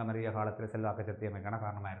மரபு சங்கமருவிய காலத்தில் செல்வாக்கு செலுத்தியமைக்கான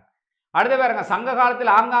காரணமாக இருக்கு. அடுத்து பாருங்க, சங்க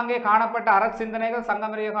காலத்தில் ஆங்காங்கே காணப்பட்ட அறச்சிந்தனைகள்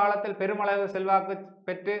சங்கமருவிய காலத்தில் பெருமளவு செல்வாக்கு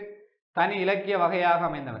பெற்று தனி இலக்கிய வகையாக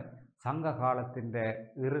அமைந்தவை. சங்க காலத்தின்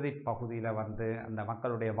இறுதி பகுதியில் அந்த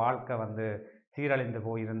மக்களுடைய வாழ்க்கை சீரழிந்து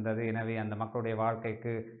போயிருந்தது. எனவே அந்த மக்களுடைய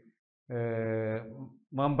வாழ்க்கைக்கு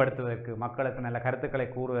மேம்படுத்துவதற்கு, மக்களுக்கு நல்ல கருத்துக்களை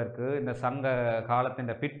கூறுவதற்கு இந்த சங்க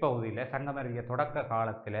காலத்தின் பிற்பகுதியில், சங்கமருவிய தொடக்க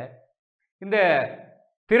காலத்தில் இந்த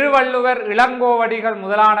திருவள்ளுவர், இளங்கோவடிகள்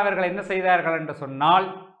முதலானவர்கள் என்ன செய்தார்கள் என்று சொன்னால்,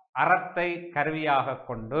 அறத்தை கருவியாக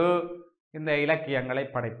கொண்டு இந்த இலக்கியங்களை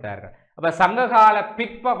படைத்தார்கள். அப்போ சங்ககால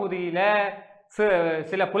பிற்பகுதியில்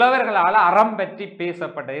சில புலவர்களால் அறம் பற்றி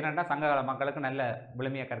பேசப்பட்டது. என்னென்னா சங்ககால மக்களுக்கு நல்ல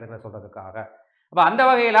விழுமிய கருத்துக்களை சொல்றதுக்காக. அப்போ அந்த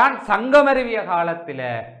வகையிலான் சங்கமருவிய காலத்தில்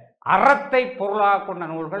அறத்தை பொருளாக கொண்ட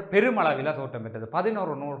நூல்கள் பெருமளவில் தோற்றம் பெற்றது.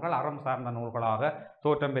 11 நூல்கள் அறம் சார்ந்த நூல்களாக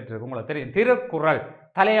தோற்றம் பெற்றிருக்கு. உங்களுக்கு தெரியும், திருக்குறள்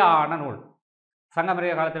தலையான நூல்.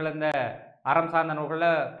 சங்கமறிய காலத்தில் இருந்த அறம் சார்ந்த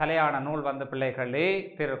நூல்களில் தலையான நூல் வந்து பிள்ளைகளே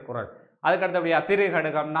திருக்குறள். அதுக்கடுத்தபடியாக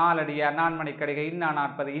திருகடுகம், நாலடியார், நான்மணிக்கடிகை, இன்னா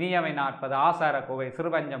 40, இனியவை 40, ஆசார கோவை,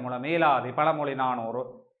 சிறுபஞ்சமுலம், மேலாதி, பழமொழி 400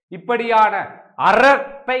 இப்படியான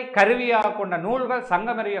அறத்தை கருவியாக கொண்ட நூல்கள்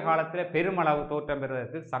சங்கமறிய காலத்தில் பெருமளவு தோற்றம்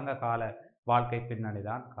பெறுவதற்கு சங்க கால வாழ்க்கை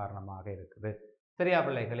பின்னணிதான் காரணமாக இருக்குது. சரியா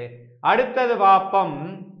பிள்ளைகளே? அடுத்தது பாப்பம்.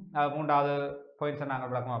 மூன்றாவது பாயிண்ட்ஸ்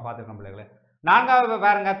நாங்கள் விளக்கமாக பார்த்துருக்கோம் பிள்ளைகளே. நான்காவது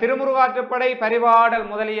பாருங்க, திருமுருகாற்றுப்படை, பரிபாடல்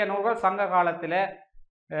முதலிய நூல்கள் சங்க காலத்தில்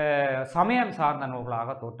சமயம் சார்ந்த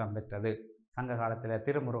நூல்களாக தோற்றம் பெற்றது. சங்க காலத்தில்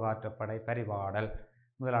திருமுருகாற்றுப்படை, பரிபாடல்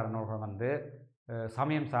முதலான நூல்கள் வந்து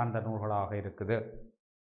சமயம் சார்ந்த நூல்களாக இருக்குது.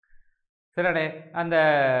 சிலடே அந்த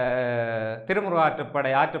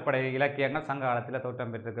திருமுருகாற்றுப்படை, ஆற்றுப்படை இலக்கியங்கள் சங்க காலத்தில்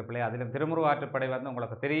தோற்றம் பெற்றிருக்கு பிள்ளை. அதிலும் திருமுருகாற்றுப்படை வந்து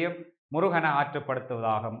உங்களுக்கு தெரியும், முருகனை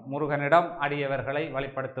ஆற்றுப்படுத்துவதாக, முருகனிடம் அடியவர்களை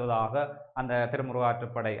வழிபடுத்துவதாக அந்த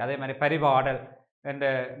திருமுருகாற்றுப்படை. அதே மாதிரி பரிபாடல் என்ற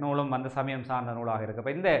நூலும் வந்து சமயம் சார்ந்த நூலாக இருக்கு.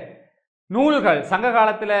 இப்போ இந்த நூல்கள் சங்க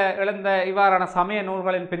காலத்தில் எழுந்த இவ்வாறான சமய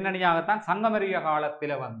நூல்களின் பின்னணியாகத்தான் சங்கமறிய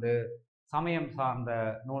காலத்தில் வந்து சமயம் சார்ந்த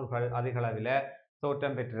நூல்கள் அதிகளவில்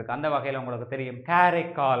தோற்றம் பெற்றிருக்கு. அந்த வகையில் உங்களுக்கு தெரியும்,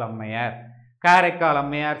 காரைக்கால் அம்மையார். காரைக்கால்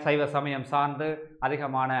அம்மையார் சைவ சமயம் சார்ந்து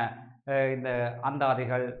அதிகமான இந்த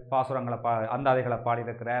அந்தாதிகள் பாசுரங்களை அந்தாதிகளை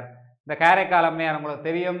பாடியிருக்கிறார். இந்த காரைக்கால் அம்மையார் உங்களுக்கு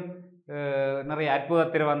தெரியும், நிறைய அற்புத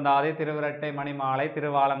திருவந்தாதி, திருவிரட்டை, மணிமாலை,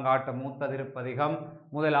 திருவாலங்காட்டு மூத்த திருப்பதிகம்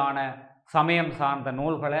முதலான சமயம் சார்ந்த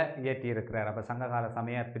நூல்களை இயற்றியிருக்கிறார். அப்போ சங்ககால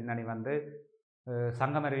சமய பின்னணி வந்து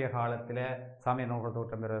சங்கமறிய காலத்தில் சமய நூல்கள்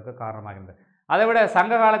தோற்றம் பெறுவதற்கு காரணமாகின்றது. அதை விட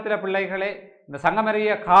சங்க காலத்தில் பிள்ளைகளே, இந்த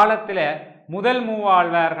சங்கமறிய காலத்தில் முதல்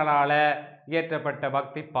மூவாழ்வார்களால் இயற்றப்பட்ட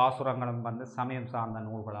பக்தி பாசுரங்களும் வந்து சமயம் சார்ந்த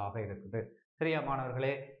நூல்களாக இருக்குது. சரியா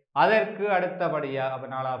மாணவர்களே? அதற்கு அடுத்தபடியாக அப்போ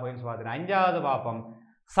 4வது பாயிண்ட்ஸ் பார்த்தீங்கன்னா, 5வது பாப்பம்.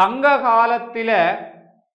 சங்க காலத்தில்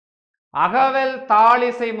அகவல்,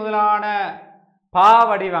 தாளிசை முதலான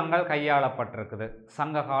பாவடிவங்கள் கையாளப்பட்டிருக்குது.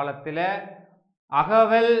 சங்க காலத்தில்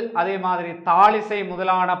அகவல் அதே மாதிரி தாளிசை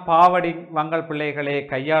முதலான பாவடிவங்கள் பிள்ளைகளே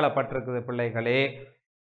கையாளப்பட்டிருக்குது. பிள்ளைகளே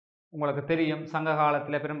உங்களுக்கு தெரியும், சங்க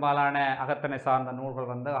காலத்தில் பெரும்பாலான அகத்தனை சார்ந்த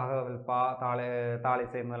நூல்கள் வந்து அகவல்,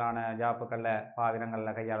 தாளிசை முதலான ஜாப்புக்களில்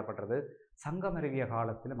பாவினங்களில் கையாளப்பட்டிருக்கு. சங்கமறிய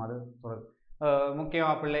காலத்திலும் அது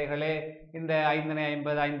முக்கியமாக பிள்ளைகளே இந்த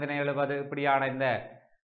 550, 570 இப்படியான இந்த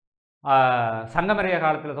சங்கமறிய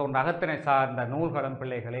காலத்தில் தோன்ற அகத்தினை சார்ந்த நூல்களும்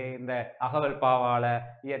பிள்ளைகளே இந்த அகவல் பாவால்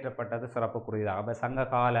இயற்றப்பட்டது சிறப்புக்குரியதாக. அப்போ சங்க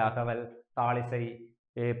கால அகவல், தாளிசை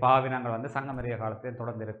பாவினங்கள் வந்து சங்கமறிய காலத்தில்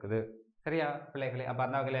தொடர்ந்து இருக்குது. சரியா பிள்ளைகளே? அப்போ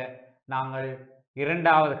அந்த வகையில் நாங்கள்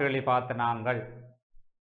 2வது கேள்வி பார்த்த நாங்கள்.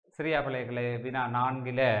 சரியா பிள்ளைகளே? வினா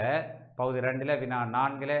 4 பகுதி 2 வினா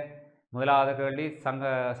 4 முதலாவது கேள்வி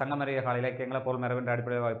சங்கமறிய கால இலக்கியங்களை பொருள்மரபின்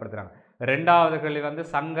அடிப்படையில் வகைப்படுத்துகிறாங்க. 2வது கேள்வி வந்து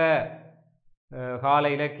சங்க கால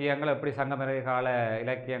இலக்கியங்கள் எப்படி சங்கமறிய கால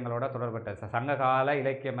இலக்கியங்களோட தொடர்பட்ட, சங்க கால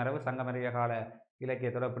இலக்கிய மரபு சங்கமறிய கால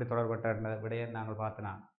இலக்கியத்தோடு எப்படி தொடர்பட்ட விடையை நாங்கள்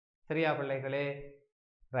பார்த்தோம். சரியா பிள்ளைகளே?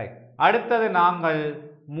 ரைட். அடுத்தது நாங்கள்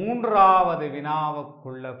 3வது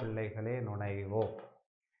வினாவுக்குள்ள பிள்ளைகளே நுழைவோம்.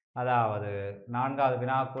 அதாவது 4வது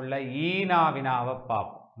வினாவுக்குள்ள ஈனா வினாவை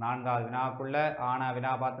பார்ப்போம். 4வது வினாவுக்குள்ள ஆனா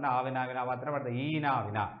வினா பார்த்தோன்னா, ஆவினா வினா பார்த்தோன்னா, அடுத்த ஈனா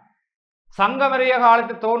வினா. சங்கமறிய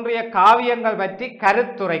காலத்தில் தோன்றிய காவியங்கள் பற்றி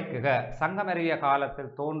கருத்துரைக்குக. சங்கமறிய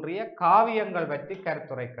காலத்தில் தோன்றிய காவியங்கள் பற்றி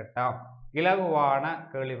கருத்துரைக்கட்டாம். இலகுவான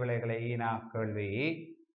கேள்வி பிள்ளைகளை. ஈனா கேள்வி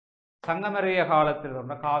சங்கமறிய காலத்தில்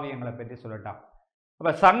தோன்ற காவியங்களை பற்றி சொல்லட்டாம்.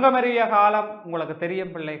 அப்போ சங்கமறிய காலம் உங்களுக்கு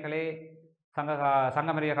தெரியும் பிள்ளைகளே,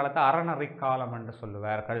 சங்கமறிய காலத்தை அறநெறி காலம் என்று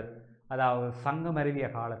சொல்லுவார்கள். அதாவது சங்கமறிய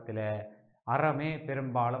காலத்தில் அறமே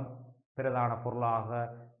பெரும்பாலும் பிரதான பொருளாக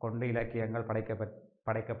கொண்டு இலக்கியங்கள்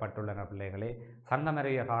படைக்கப்பட்டுள்ளன பிள்ளைகளே.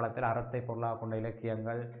 சங்கமறிய காலத்தில் அறத்தை பொருளாக கொண்ட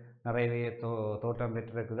இலக்கியங்கள் நிறைய தோற்றம்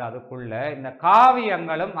பெற்றிருக்குது. அதுக்குள்ள இந்த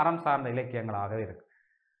காவியங்களும் அறம் சார்ந்த இலக்கியங்களாக இருக்கு.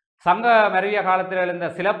 சங்கமறிய காலத்தில் எழுந்த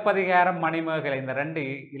சிலப்பதிகாரம், மணிமேகலை இந்த 2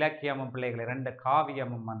 இலக்கியமும் பிள்ளைகளை 2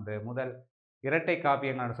 காவியமும் வந்து முதல் இரட்டை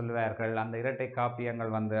காப்பியங்கள் சொல்லுவார்கள். அந்த இரட்டை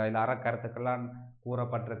காப்பியங்கள் வந்து அதில் அறக்கருத்துக்கெல்லாம்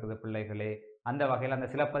கூறப்பட்டிருக்குது பிள்ளைகளே. அந்த வகையில் அந்த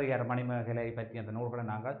சிலப்பதிகார, மணிமேகலை பற்றி அந்த நூல்களை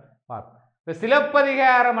நாங்கள் பார்ப்போம். இப்போ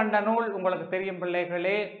சிலப்பதிகாரம் என்ற நூல் உங்களுக்கு தெரியும்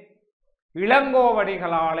பிள்ளைகளே,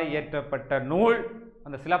 இளங்கோவடிகளால் இயற்றப்பட்ட நூல்.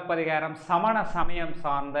 அந்த சிலப்பதிகாரம் சமண சமயம்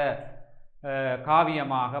சார்ந்த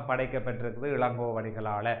காவியமாக படைக்கப்பட்டிருக்குது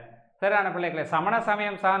இளங்கோவடிகளால். சரியான பிள்ளைகளே? சமண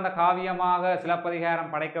சமயம் சார்ந்த காவியமாக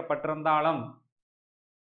சிலப்பதிகாரம் படைக்கப்பட்டிருந்தாலும்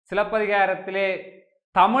சிலப்பதிகாரத்திலே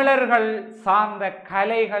தமிழர்கள் சார்ந்த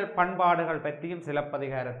கலைகள், பண்பாடுகள் பற்றியும்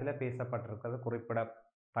சிலப்பதிகாரத்தில் பேசப்பட்டிருக்கிறது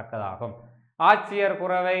குறிப்பிடத்தக்கதாகும். ஆட்சியர்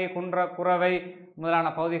குறவை, குன்ற குறவை முதலான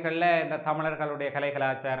பகுதிகளில் இந்த தமிழர்களுடைய கலை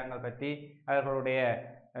கலாச்சாரங்கள் பற்றி, அவர்களுடைய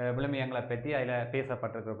விழுமியங்களை பற்றி அதில்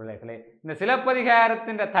பேசப்பட்டிருக்கிற பிள்ளைகளே. இந்த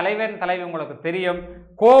சிலப்பதிகாரத்தின் தலைவி உங்களுக்கு தெரியும்.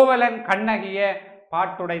 கோவலன் கண்ணகிய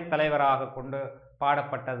பாட்டுடை தலைவராக கொண்டு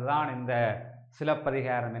பாடப்பட்டது தான் இந்த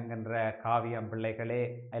சிலப்பதிகாரம் என்கின்ற காவியம் பிள்ளைகளே.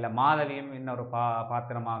 அதில் மாதவியும் இன்னொரு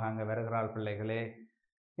பாத்திரமாக அங்கே வருகிறாள் பிள்ளைகளே.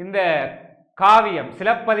 இந்த காவியம்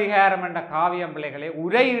சிலப்பதிகாரம் என்ற காவியம் பிள்ளைகளே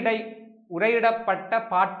உரையிடப்பட்ட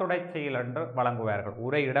பாட்டுடை செயல் என்று வழங்குவார்கள்.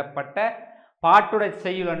 உரையிடப்பட்ட பாட்டுடை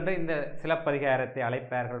செய்யுள் என்று இந்த சிலப்பதிகாரத்தை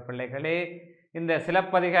அழைப்பார்கள் பிள்ளைகளே. இந்த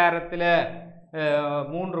சிலப்பதிகாரத்தில்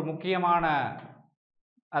 3 முக்கியமான,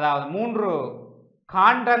 அதாவது 3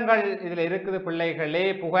 காண்டங்கள் இதில் இருக்குது பிள்ளைகளே.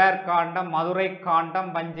 புகார் காண்டம், மதுரை காண்டம்,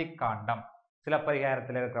 வஞ்சி காண்டம்.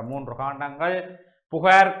 சிலப்பதிகாரத்தில் இருக்கிற 3 காண்டங்கள்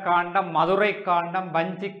புகார் காண்டம், மதுரை காண்டம்,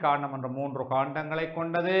 வஞ்சி காண்டம் என்ற 3 காண்டங்களை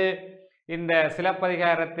கொண்டது. இந்த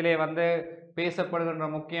சிலப்பதிகாரத்திலே பேசப்படுகின்ற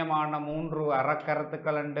முக்கியமான 3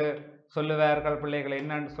 அறக்கருத்துக்கள் என்று சொல்லுவார்கள் பிள்ளைகள்.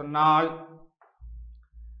 என்னன்னு சொன்னால்,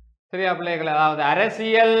 சரியா பிள்ளைகள், அதாவது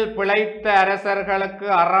அரசியல் பிழைத்த அரசர்களுக்கு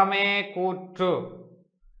அறமே கூற்று,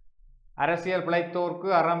 அரசியல் பிழைத்தோர்க்கு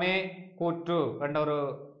அறமே கூற்று என்ற ஒரு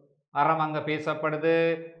அறம் அங்க பேசப்படுது.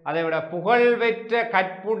 அதை விட புகழ் பெற்ற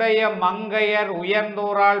கற்புடைய மங்கையர்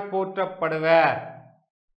உயர்ந்தோரால் போற்றப்படுவர்,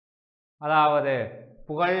 அதாவது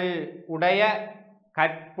புகழ் உடைய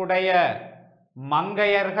கற்புடைய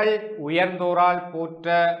மங்கையர்கள் உயர்ந்தோரால்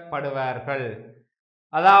போற்றப்படுவார்கள்.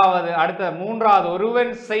 அதாவது அடுத்த 3வது,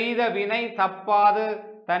 ஒருவன் செய்த வினை தப்பாது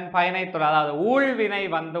தன் பயனை தொழ, அதாவது ஊழ்வினை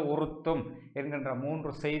உறுத்தும் என்கின்ற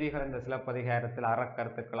 3 செய்திகள் இந்த சிலப்பதிகாரத்தில்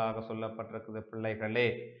அறக்கருத்துக்களாக சொல்லப்பட்டிருக்குது பிள்ளைகளே.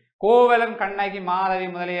 கோவலன் கண்ணகி மாதவி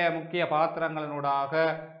முதலிய முக்கிய பாத்திரங்களினூடாக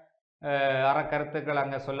அறக்கருத்துக்கள்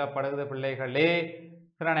அங்கே சொல்லப்படுகிறது பிள்ளைகளே.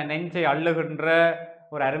 நெஞ்சை அள்ளுகின்ற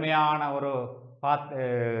ஒரு அருமையான ஒரு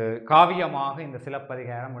காவியமாக இந்த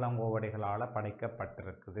சிலப்பதிகாரம் இளங்கோவடிகளால்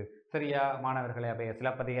படைக்கப்பட்டிருக்குது. சரியா மாணவர்களே? அப்போ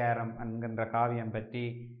சிலப்பதிகாரம் என்கின்ற காவியம் பற்றி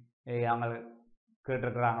நாங்கள்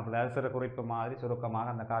கேட்டிருக்கிறாங்க. சிறு குறிப்பு மாதிரி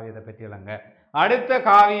சுருக்கமாக அந்த காவியத்தை பற்றி இளங்க. அடுத்த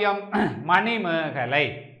காவியம் மணிமேகலை.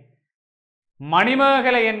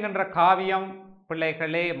 மணிமேகலை என்கின்ற காவியம்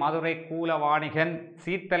பிள்ளைகளே மதுரை கூலவாணிகன்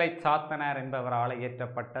சீத்தலை சாத்தனார் என்பவரால்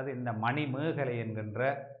இயற்றப்பட்டது இந்த மணிமேகலை என்கின்ற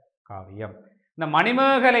காவியம். இந்த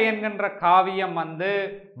மணிமேகலை என்கின்ற காவியம்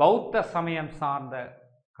பௌத்த சமயம் சார்ந்த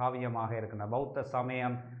காவியமாக இருக்கின்ற பௌத்த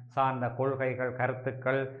சமயம் சார்ந்த கொள்கைகள்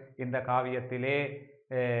கருத்துக்கள் இந்த காவியத்திலே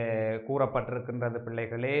கூறப்பட்டிருக்கின்றது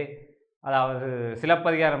பிள்ளைகளே. அதாவது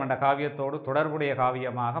சிலப்பதிகாரம் என்ற காவியத்தோடு தொடர்புடைய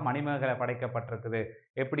காவியமாக மணிமேகலை படைக்கப்பட்டிருக்குது.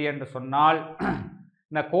 எப்படி என்று சொன்னால்,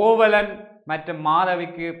 இந்த கோவலன் மற்றும்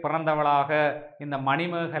மாதவிக்கு பிறந்தவளாக இந்த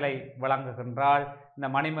மணிமேகலை விளங்குகின்றாள். இந்த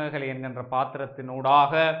மணிமேகலை என்கின்ற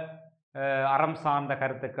பாத்திரத்தினூடாக அறம் சார்ந்த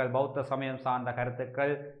கருத்துக்கள் பௌத்த சமயம் சார்ந்த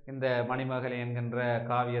கருத்துக்கள் இந்த மணிமேகலை என்கின்ற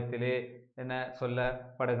காவியத்திலே என்ன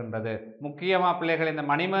சொல்லப்படுகின்றது. முக்கியமாக பிள்ளைகள் இந்த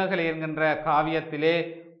மணிமேகலை என்கின்ற காவியத்திலே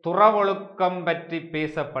துறவொழுக்கம் பற்றி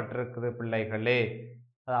பேசப்பட்டிருக்குது பிள்ளைகளே.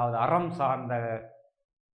 அதாவது அறம் சார்ந்த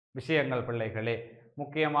விஷயங்கள் பிள்ளைகளே.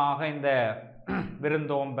 முக்கியமாக இந்த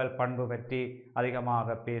விருந்தோம்பல் பண்பு பற்றி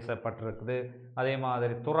அதிகமாக பேசப்பட்டிருக்குது. அதே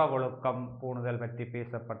மாதிரி துறவொழுக்கம் பூணுதல் பற்றி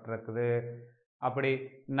பேசப்பட்டிருக்குது. அப்படி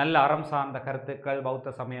நல்ல அறம் சார்ந்த கருத்துக்கள்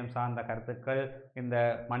பௌத்த சமயம் சார்ந்த கருத்துக்கள் இந்த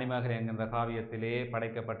மணிமேகலை என்கின்ற காவியத்திலே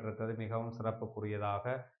படைக்கப்பட்டிருக்கிறது. மிகவும் சிறப்புக்குரியதாக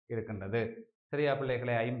இருக்கின்றது. சரியா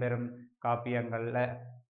பிள்ளைகளை? 50 காப்பியங்களில்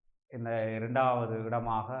இந்த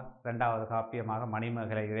 2வது காப்பியமாக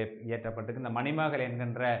மணிமேகலை இயற்றப்பட்டிருக்கு. இந்த மணிமேகலை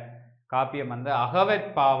என்கின்ற காப்பியம்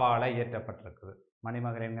அகவற்பாவால் இயற்றப்பட்டிருக்குது.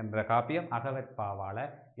 மணிமேகலை என்கின்ற காப்பியம் அகவற்பாவால்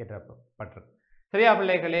இயற்றப்பட்டிருக்கு. சரியா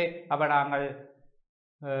பிள்ளைகளே? அப்போ நாங்கள்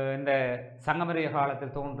இந்த சங்கமரிய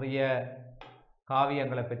காலத்தில் தோன்றிய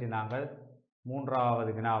காவியங்களை பற்றி நாங்கள்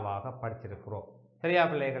 3வது வினாவாக படிச்சிருக்கிறோம். சரியா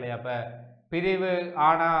பிள்ளைகளே? அப்போ பிரிவு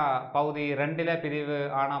ஆனா பகுதி 2ல் பிரிவு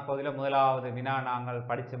ஆனா பகுதியில் 1வது வினா நாங்கள்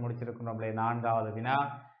படித்து முடிச்சிருக்கிறோம். 4வது வினா.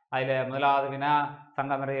 அதில் 1வது வினா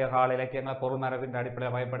சங்கமரிய கால இலக்கியங்களை பொருள்மரபின்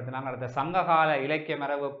அடிப்படையில் பயன்படுத்தினாங்க. அடுத்த சங்ககால இலக்கிய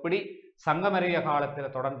மரபு எப்படி சங்கமரிய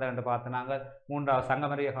காலத்தில் தொடர்ந்து என்று பார்த்தினாங்க. 3வது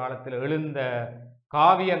சங்கமரிய காலத்தில் எழுந்த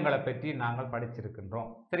காவியங்களை பற்றி நாங்கள்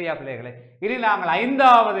படிச்சிருக்கின்றோம். சரியா பிள்ளைகளே? இனி நாங்கள்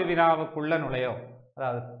 5வது வினாவுக்குள்ள நுழையோம்.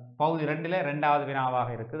 அதாவது பகுதி 2ல் 2வது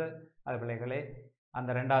வினாவாக இருக்குது. அது பிள்ளைகளே அந்த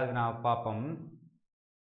 2வது வினாவை பார்ப்போம்.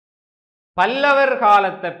 பல்லவர்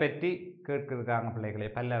காலத்தை பற்றி கேட்கிருக்காங்க பிள்ளைகளே.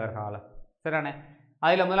 பல்லவர் காலம் சரிதானே?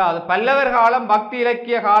 அதில் முதலாவது பல்லவர் காலம் பக்தி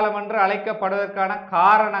இலக்கிய காலம் என்று அழைக்கப்படுவதற்கான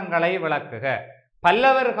காரணங்களை விளக்குக.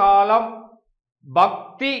 பல்லவர் காலம்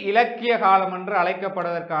பக்தி இலக்கிய காலம் என்று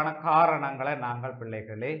அழைக்கப்படுவதற்கான காரணங்களை நாங்கள்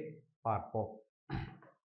பிள்ளைகளே பார்ப்போம்.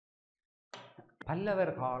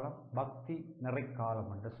 பல்லவர் காலம் பக்தி நிறைக்காலம்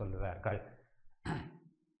என்று சொல்லுவார்கள்.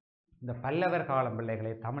 இந்த பல்லவர் காலம்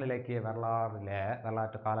பிள்ளைகளே தமிழ் இலக்கிய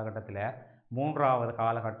வரலாற்று காலகட்டத்தில் 3வது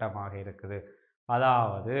காலகட்டமாக இருக்குது.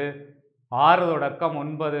 அதாவது 6 தொடக்கம்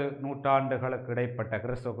 9 நூற்றாண்டுகளுக்கு இடைப்பட்ட,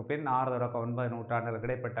 கிறிஸ்துவுக்கு பின் 6 தொடக்கம் 9 நூற்றாண்டுகளுக்கு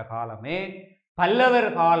இடைப்பட்ட காலமே பல்லவர்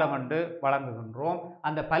காலம் என்று வழங்குகின்றோம்.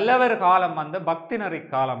 அந்த பல்லவர் காலம் பக்தி நெறி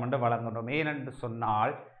காலம் என்று வழங்குகின்றோம். ஏனென்று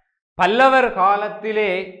சொன்னால் பல்லவர்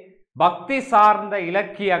காலத்திலே பக்தி சார்ந்த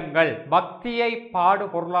இலக்கியங்கள், பக்தியை பாடு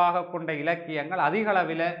பொருளாக கொண்ட இலக்கியங்கள் அதிக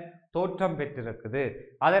அளவில் தோற்றம் பெற்றிருக்குது.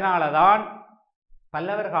 அதனால தான்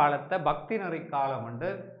பல்லவர் காலத்தை பக்தி நெறி காலம் என்று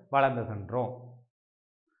வழங்குகின்றோம்.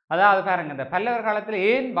 அதாவது பாருங்க, இந்த பல்லவர் காலத்தில்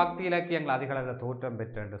ஏன் பக்தி இலக்கியங்கள் அதிக அளவில் தோற்றம்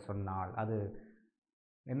பெற்று என்று சொன்னால் அது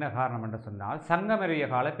என்ன காரணம் என்று சொன்னால், சங்கமரிய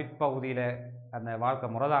கால பிற்பகுதியில் அந்த வாழ்க்கை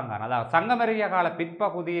முறைதாங்கான, அதாவது சங்கமரிய கால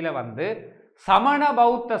பிற்பகுதியில் சமண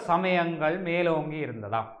பௌத்த சமயங்கள் மேலோங்கி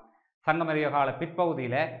இருந்ததாம். சங்கமரிய கால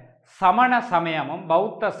பிற்பகுதியில் சமண சமயமும்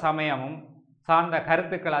பௌத்த சமயமும் சார்ந்த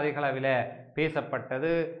கருத்துக்கள் அதிக அளவில்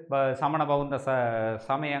பேசப்பட்டது. சமண பௌத்த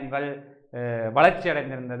சமயங்கள் வளர்ச்சி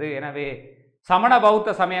அடைந்திருந்தது. எனவே சமண பௌத்த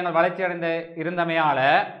சமயங்கள் வளர்ச்சி இருந்தமையால்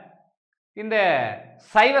இந்த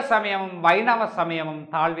சைவ சமயமும் வைணவ சமயமும்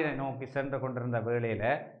தாழ்வினை நோக்கி சென்று கொண்டிருந்த வேளையில்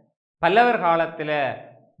பல்லவர் காலத்தில்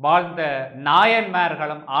வாழ்ந்த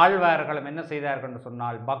நாயன்மார்களும் ஆழ்வார்களும் என்ன செய்தார்கள் என்று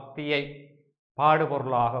சொன்னால், பக்தியை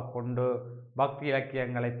பாடுபொருளாக கொண்டு பக்தி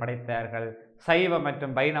இலக்கியங்களை படைத்தார்கள். சைவ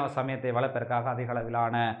மற்றும் வைணவ சமயத்தை வளர்ப்பதற்காக அதிக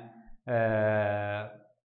அளவிலான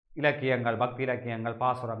இலக்கியங்கள், பக்தி இலக்கியங்கள்,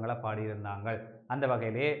 பாசுரங்களை பாடியிருந்தாங்க. அந்த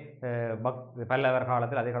வகையிலே பல்லவர்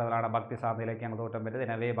காலத்தில் அதிக அளவிலான பக்தி சார்ந்த இலக்கியங்கள் தோற்றம் பெற்றது.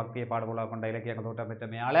 எனவே பக்தியை பாடுபொருளாக கொண்ட இலக்கியங்கள் தோற்றம்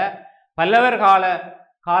பெற்றமையால பல்லவர்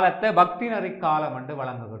காலத்தை பக்தி நெறி காலம் என்று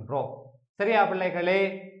வழங்குகின்றோம். சரியா பிள்ளைகளே?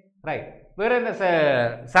 ரைட். வேற இந்த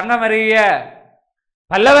சங்கமரிய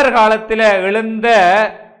பல்லவர் காலத்தில் எழுந்த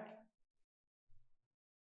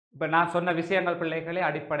இப்போ நான் சொன்ன விஷயங்கள் பிள்ளைகளே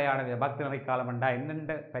அடிப்படையானது. பக்தி நெறி காலம் என்றா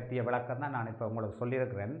என்னென்ன பற்றிய விளக்கம் தான் நான் இப்போ உங்களுக்கு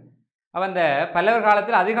சொல்லியிருக்கிறேன். அந்த பல்லவர்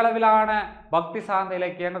காலத்தில் அதிக அளவிலான பக்தி சார்ந்த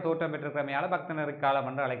இலக்கியங்கள் தோற்றம் பெற்றிருக்கிறமையால பக்தி நெறி காலம்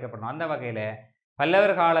என்று அழைக்கப்படும். அந்த வகையில்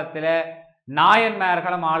பல்லவர் காலத்தில்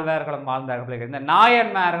நாயன்மார்களும் ஆழ்வார்களும் வாழ்ந்தார்கள். இந்த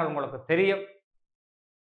நாயன்மார்கள் உங்களுக்கு தெரியும்.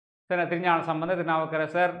 திருஞான சம்பந்தர்,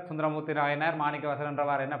 திருநாவுக்கரசர், சுந்தரமூர்த்தி நாயனார், மாணிக்கவாசகர்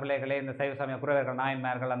என்றவாறு என்ன பிள்ளைகளே, இந்த சைவ சமய குருவர்கள்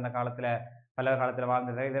நாயன்மார்கள் அந்த காலத்தில் பல்லவர் காலத்தில்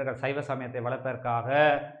வாழ்ந்த இவர்கள் சைவ சமயத்தை வளர்ப்பதற்காக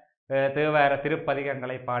தேவார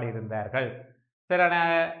திருப்பதிகங்களை பாடியிருந்தார்கள். சரி,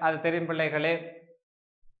 அது தெரியும் பிள்ளைகளே.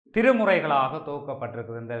 திருமுறைகளாக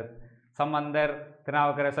தொகுக்கப்பட்டிருக்குது. இந்த சம்பந்தர்,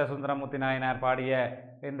 திருநாவுக்கரசர், சுந்தரமூர்த்தி நாயனார் பாடிய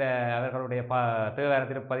இந்த அவர்களுடைய தேவார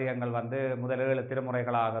திருப்பதிகங்கள் முதல் 7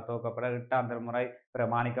 திருமுறைகளாக தொகுக்கப்பட 8ஆம் திருமுறை பிற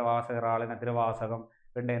மாணிக்க வாசகரால் திருவாசகம்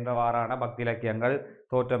என்றவாறான பக்தி இலக்கியங்கள்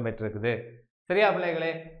தோற்றம் பெற்றிருக்குது. சரியா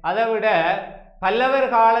பிள்ளைகளே? அதை விட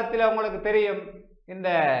பல்லவர் காலத்தில் உங்களுக்கு தெரியும் இந்த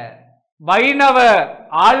வைணவ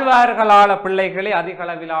ஆழ்வார்களால பிள்ளைகளே அதிக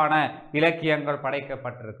அளவிலான இலக்கியங்கள்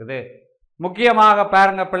படைக்கப்பட்டிருக்குது. முக்கியமாக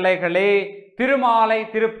பாருங்க பிள்ளைகளே, திருமாலை,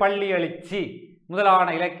 திருப்பள்ளி எழுச்சி முதலான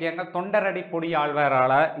இலக்கியங்கள் தொண்டரடி பொடி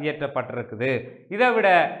ஆழ்வாரால் இயற்றப்பட்டிருக்குது. இதை விட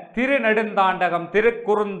திருநெடுந்தாண்டகம்,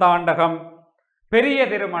 திருக்குறுந்தாண்டகம், பெரிய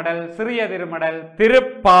திருமடல், சிறிய திருமடல்,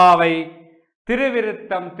 திருப்பாவை,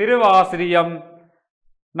 திருவிருத்தம், திருவாசிரியம்,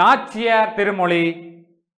 நாச்சியார் திருமொழி,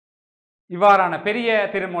 இவ்வாறான பெரிய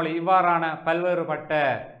திருமொழி, இவ்வாறான பல்வேறுபட்ட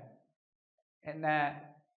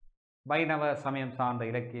வைணவ சமயம் சார்ந்த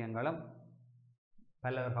இலக்கியங்களும்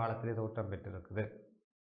பல்லவர் காலத்திலே தோற்றம் பெற்றிருக்குது.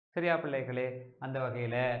 சரியா பிள்ளைகளே? அந்த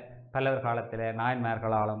வகையில் பல்லவர் காலத்தில்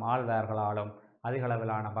நாயன்மார்களாலும் ஆழ்வார்களாலும் அதிக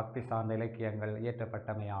அளவிலான பக்தி சார்ந்த இலக்கியங்கள்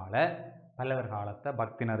இயற்றப்பட்டமையால் பல்லவர் காலத்தை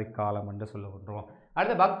பக்தி நெறி காலம் என்று சொல்லுகின்றோம்.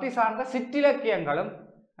 அடுத்து பக்தி சார்ந்த சிற்றிலக்கியங்களும்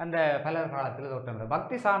அந்த பல்லவர் காலத்தில் தோற்றம் பெற்றது.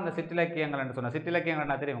 பக்தி சார்ந்த சிற்றிலக்கியங்கள் என்று சொன்ன சிற்றிலக்கியங்கள்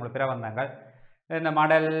என்ன தெரியும் உங்களுக்கு? பிரபந்தங்கள், இந்த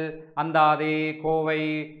மடல், அந்தாதி, கோவை,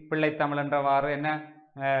 பிள்ளைத்தமிழ் என்றவாறு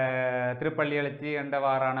திருப்பள்ளி எழுச்சி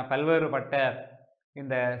என்றவாறான பல்வேறுபட்ட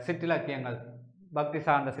இந்த சிற்றிலக்கியங்கள், பக்தி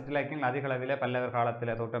சார்ந்த சிற்றிலக்கியங்கள் அதிக அளவில் பல்லவர்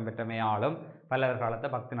காலத்தில் தோற்றம் பெற்றமையாலும் பல்லவர் காலத்தை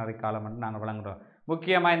பக்தி நெறி காலம் என்று நாங்கள் வழங்குகிறோம்.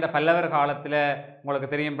 முக்கியமாக இந்த பல்லவர் காலத்தில் உங்களுக்கு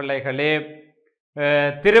தெரியும் பிள்ளைகளே,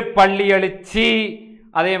 திருப்பள்ளி எழுச்சி,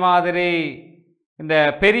 அதே மாதிரி இந்த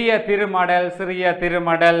பெரிய திருமடல், சிறிய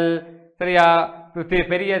திருமடல், சரியா,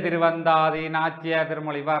 பெரிய திருவந்தாதி, நாச்சியார்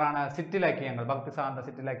திருமொழி, இவ்வாறான சிற்றிலக்கியங்கள், பக்தி சார்ந்த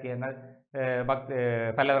சிற்றிலக்கியங்கள்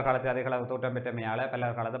பல்லவர் காலத்தில் அதிக அளவு தோற்றம் பெற்றமையால்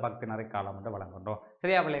பல்லவர் காலத்தை பக்தி நெறி காலம் என்று வழங்குகின்றோம்.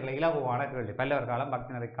 சரியா பிள்ளைகளை? இலகுவான கேள்வி. பல்லவர் காலம்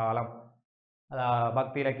பக்தி நெறி காலம்,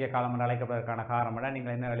 பக்தி இலக்கிய காலம் என்று அழைக்கப்படுவதற்கான காரணம்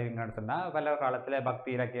நீங்கள் என்ன எழுதுவீங்கன்னு சொன்னால், பல்லவர் காலத்தில்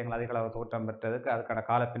பக்தி இலக்கியங்கள் அதிக அளவு தோற்றம் பெற்றதுக்கு அதுக்கான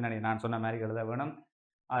கால பின்னணி நான் சொன்ன மாதிரி எழுத வேணும்.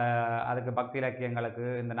 அதுக்கு பக்தி இலக்கியங்களுக்கு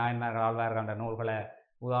இந்த நாயன்மார்கள் ஆழ்வார்கள் என்ற நூல்களை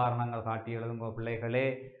உதாரணங்கள் காட்டி எழுதும் பிள்ளைகளே.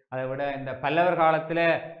 அதை விட இந்த பல்லவர் காலத்தில்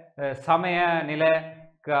சமய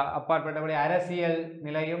நிலைக்கு அப்பாற்பட்டபடி அரசியல்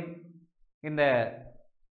நிலையும் இந்த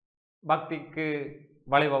பக்திக்கு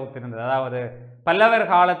வழிவகுத்திருந்தது. அதாவது பல்லவர்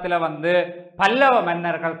காலத்தில் பல்லவ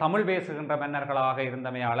மன்னர்கள் தமிழ் பேசுகின்ற மன்னர்களாக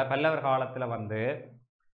இருந்தமையால பல்லவர் காலத்தில் வந்து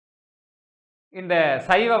இந்த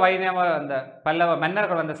சைவ வைணவ அந்த பல்லவ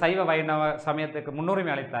மன்னர்கள் வந்து சைவ வைணவ சமயத்துக்கு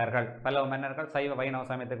முன்னுரிமை அளித்தார்கள். பல்லவ மன்னர்கள் சைவ வைணவ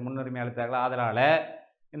சமயத்துக்கு முன்னுரிமை அளித்தார்கள். அதனால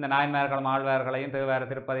இந்த நாயன்மார்கள் ஆழ்வார்களையும் தேவார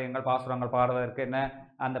திருப்பதிகங்கள் பாசுரங்கள் பாடுவதற்கு என்ன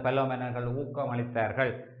அந்த பல்லவ மன்னர்கள் ஊக்கம்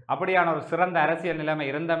அளித்தார்கள். அப்படியான ஒரு சிறந்த அரசியல் நிலைமை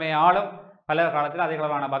இருந்தமையாலும் பல்லவர் காலத்தில்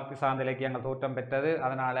அதிகளவான பக்தி சார்ந்த இலக்கியங்கள் தோற்றம் பெற்றது.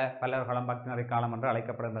 அதனால பல்லவர் காலம் பக்தி நிறை காலம் என்று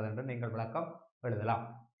அழைக்கப்படுகிறது என்று நீங்கள் விளக்கம் எழுதலாம்.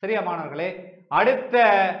 சரியா மாணவர்களே, அடுத்த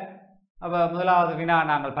முதலாவது வினா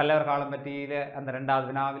நாங்கள் பல்லவர் காலம் பற்றியில அந்த இரண்டாவது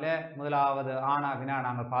வினாவில முதலாவது ஆனா வினா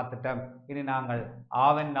நாங்கள் பார்த்துட்டோம். இனி நாங்கள்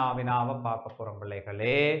ஆவண்ணா வினாவை பார்க்க போறோம்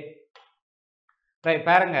பிள்ளைகளே.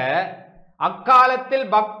 பாருங்க, அக்காலத்தில்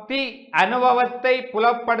பக்தி அனுபவத்தை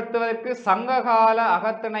புலப்படுத்துவதற்கு சங்ககால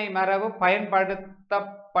அகத்திணை மரபு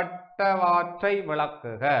பயன்படுத்தப்பட்டவற்றை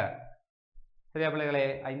விளக்குக. சரியா பிள்ளைகளே,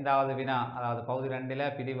 ஐந்தாவது வினா, அதாவது பகுதி 2ல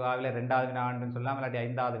பிரிவாவில 2வது வினான்னு சொல்லலாம், இல்லாட்டி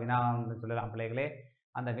 5வது வினான்னு சொல்லலாம் பிள்ளைகளே.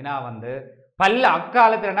 அந்த வினா வந்து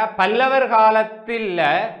அக்காலத்தில் பல்லவர் காலத்தில்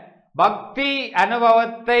பக்தி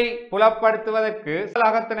அனுபவத்தை புலப்படுத்துவதற்கு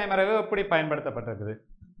அகத்திணை மரபு எப்படி பயன்படுத்தப்பட்டிருக்குது?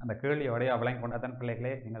 அந்த கேள்வியோடைய விளங்கி கொண்டதன்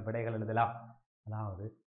பிள்ளைகளே நீங்கள் விடைகள் எழுதலாம். அதாவது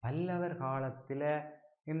பல்லவர் காலத்தில்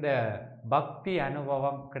இந்த பக்தி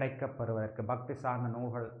அனுபவம் கிடைக்கப்பெறுவதற்கு, பக்தி சார்ந்த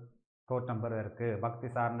நூல்கள் தோற்றம் பெறுவதற்கு, பக்தி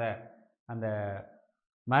சார்ந்த அந்த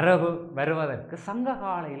மரபு வருவதற்கு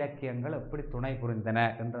சங்ககால இலக்கியங்கள் எப்படி துணை புரிந்தன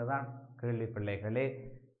என்றுதான் கேள்வி பிள்ளைகளே.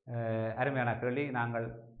 அருமையான கேள்வி. நாங்கள்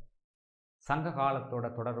சங்க காலத்தோட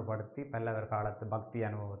தொடர்புபடுத்தி பல்லவர் காலத்து பக்தி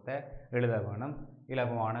அனுபவத்தை எழுத வேணும்.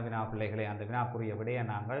 இலகுவான வினா பிள்ளைகளே. அந்த வினாக்குரிய விடையை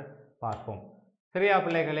நாங்கள் பார்ப்போம். சரியா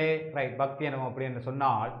பிள்ளைகளே? ரைட். பக்தி அனுபவம் அப்படி என்று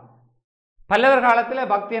சொன்னால் பல்லவர்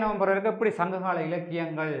காலத்தில் பக்தி அனுபவம் பெறுவதற்கு எப்படி சங்ககால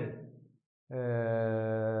இலக்கியங்கள்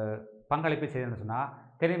பங்களிப்பு செய்யுதுன்னு சொன்னால்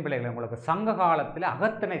தெரியும் பிள்ளைகளை. உங்களுக்கு சங்க காலத்தில்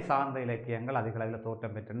அகத்திணை சார்ந்த இலக்கியங்கள் அதிக அளவில்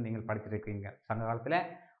தோற்றம் பெற்றுன்னு நீங்கள் படிச்சிருக்கீங்க. சங்க காலத்தில்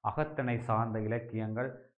அகத்திணை சார்ந்த இலக்கியங்கள்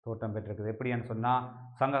தோற்றம் பெற்றிருக்குது. எப்படின்னு சொன்னால்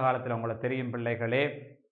சங்க காலத்தில் உங்களுக்கு தெரியும் பிள்ளைகளே,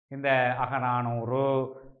 இந்த அகநானூறு,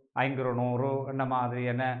 ஐங்குறுநூறு என்ன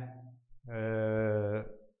மாதிரியான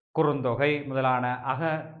குறுந்தொகை முதலான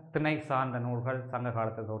அகத்திணை சார்ந்த நூல்கள் சங்க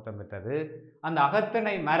காலத்தில் தோற்றம் பெற்றது. அந்த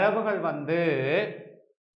அகத்திணை மரபுகள் வந்து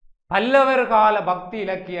பல்லவர் கால பக்தி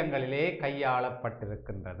இலக்கியங்களிலே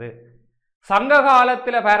கையாளப்பட்டிருக்கின்றது. சங்க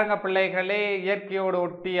காலத்தில் பாருங்க பிள்ளைகளே, இயற்கையோடு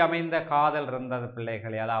ஒட்டி அமைந்த காதல் இருந்தது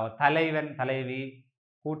பிள்ளைகளே. அதாவது தலைவன் தலைவி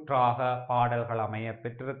கூற்றாக பாடல்கள் அமைய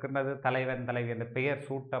பெற்றிருக்கின்றது. தலைவன் தலைவி என்ற பெயர்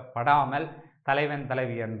சூட்டப்படாமல் தலைவன்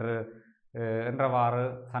தலைவி என்றவாறு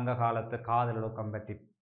சங்க காலத்து காதல் ஒழுக்கம் பற்றி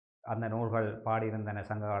அந்த நூல்கள் பாடியிருந்தன,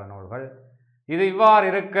 சங்ககால நூல்கள். இது இவ்வாறு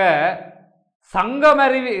இருக்க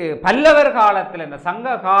சங்கமறிவி பல்லவர் காலத்தில் இந்த சங்க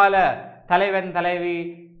கால தலைவன் தலைவி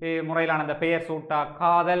முறையிலான அந்த பெயர் சூட்டா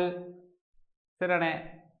காதல் சிறனே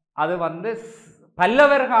அது வந்து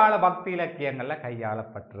பல்லவர் கால பக்தி இலக்கியங்கள்ல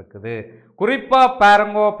கையாளப்பட்டிருக்குது. குறிப்பா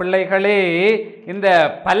பாருங்கோ பிள்ளைகளே, இந்த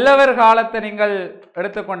பல்லவர் காலத்தை நீங்கள்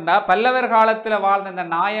எடுத்துக்கொண்டா பல்லவர் காலத்தில் வாழ்ந்த இந்த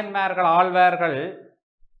நாயன்மார்கள் ஆழ்வார்கள்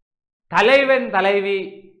தலைவன் தலைவி,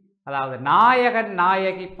 அதாவது நாயகன்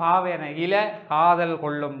நாயகி பாவனையில காதல்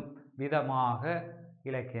கொள்ளும் விதமாக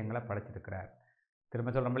இலக்கியங்களை படைச்சிருக்கிறார்.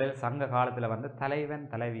 திரும்ப சொல்ற பிள்ளைகள், சங்க காலத்தில் வந்து தலைவன்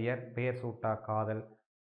தலைவியர் பெயர் சூட்டா காதல்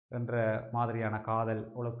என்ற மாதிரியான காதல்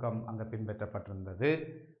ஒழுக்கம் அங்கே பின்பற்றப்பட்டிருந்தது.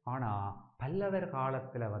 ஆனால் பல்லவர்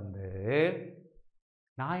காலத்தில் வந்து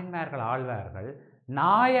நாயன்மார்கள் ஆழ்வார்கள்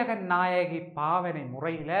நாயகன் நாயகி பாவனை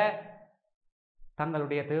முறையில்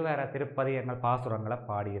தங்களுடைய தேவார திருப்பதிகங்கள் பாசுரங்களை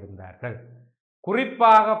பாடியிருந்தார்கள்.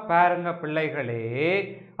 குறிப்பாக பாருங்க பிள்ளைகளே,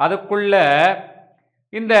 அதுக்குள்ள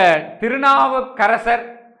இந்த திருநாவுக்கரசர்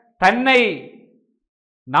தன்னை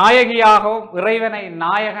நாயகியாகவும் இறைவனை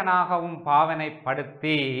நாயகனாகவும்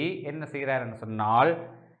பாவனைப்படுத்தி என்ன செய்கிறார் சொன்னால்,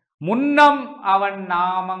 முன்னம் அவன்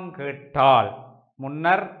நாமம் கேட்டாள்,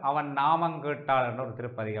 முன்னர் அவன் நாமம் கேட்டாள் என்ற ஒரு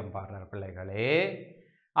திருப்பதிகம் பாடுறார் பிள்ளைகளே.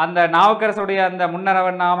 அந்த நாவுக்கரசுடைய அந்த முன்னர்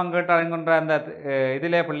அவன் நாமம் கேட்டாள் என்கின்ற அந்த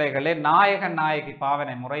இதிலே பிள்ளைகளே நாயகன் நாயகி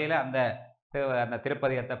பாவனை முறையில் அந்த அந்த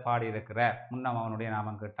திருப்பதிகத்தை பாடியிருக்கிறார். முன்னம் அவனுடைய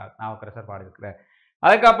நாமம் கேட்டாள் நாவுக்கரசர் பாடியிருக்கிறார்.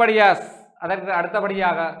 அதற்கு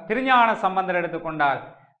அடுத்தபடியாக திருஞான சம்பந்தர் எடுத்துக்கொண்டால்,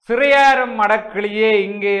 சிறையாரும் மடக்கிளியே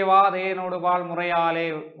இங்கே வா தேனோடு வாழ் முறையாலே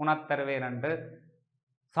உணர்த்தருவேன் என்று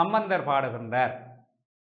சம்பந்தர் பாடுகின்றார்.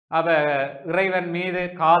 இறைவன் மீது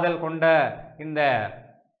காதல் கொண்ட இந்த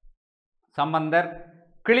சம்பந்தர்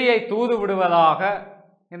கிளியை தூது விடுவதாக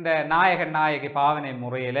இந்த நாயகன் நாயகி பாவனை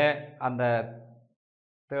முறையில் அந்த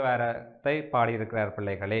தேவாரத்தை பாடியிருக்கிறார்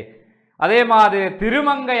பிள்ளைகளே. அதே மாதிரி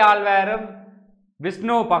திருமங்கை ஆழ்வாரும்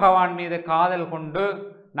விஷ்ணு பகவான் மீது காதல் கொண்டு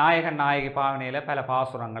நாயகன் நாயகி பாவனையில் பல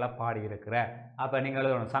பாசுரங்களை பாடியிருக்கிறார். அப்போ நீங்கள்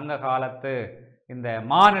சங்க காலத்து இந்த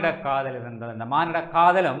மானிட காதல் இருந்தது. இந்த மானிட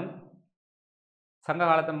காதலும் சங்க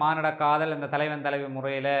காலத்து மானிட காதல் இந்த தலைவன் தலைவி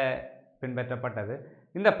முறையில் பின்பற்றப்பட்டது.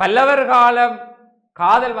 இந்த பல்லவர் காலம்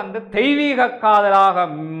காதல் வந்து தெய்வீக காதலாக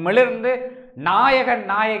மிளிர்ந்து நாயகன்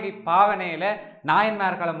நாயகி பாவனையில்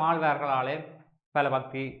நாயன்மார்களும் ஆழ்வார்களாலே பல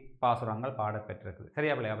பக்தி பாசுரங்கள் பாடப்பெற்றிருக்குது.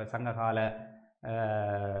 சரியா பிள்ளையா? சங்ககால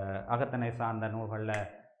அகத்தனை சார்ந்த நூல்களில்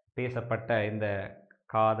பேசப்பட்ட இந்த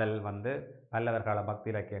காதல் வந்து பல்லவர் கால பக்தி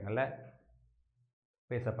இலக்கியங்களில்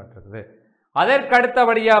பேசப்பட்டிருக்குது.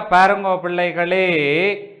 அதற்கடுத்தபடியாக பாருங்கோ பிள்ளைகளே,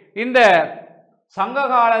 இந்த சங்க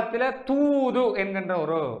காலத்தில் தூது என்கின்ற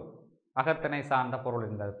ஒரு அகத்தனை சார்ந்த பொருள்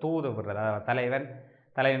இருந்தது. தூது விடுறது, அதாவது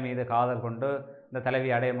தலைவி மீது காதல் கொண்டு இந்த தலைவி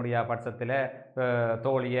அடைய முடியாத பட்சத்தில்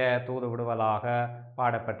தோழியை தூது விடுவதாக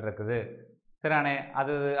பாடப்பட்டிருக்குது. சரியானே?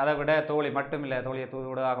 அதை விட தோழி மட்டும் இல்லை, தோழியை தூது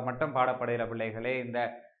விடுவதாக மட்டும் பாடப்படையில பிள்ளைகளே. இந்த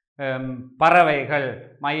பறவைகள்,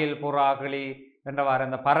 மயில், புறா, கிளி என்றவாறு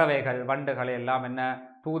இந்த பறவைகள், வண்டுகளை எல்லாம் என்ன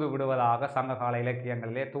தூது விடுவதாக சங்ககால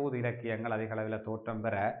இலக்கியங்களிலே தூது இலக்கியங்கள் அதிக அளவில் தோற்றம்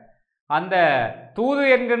பெற, அந்த தூது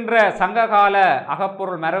என்கின்ற சங்ககால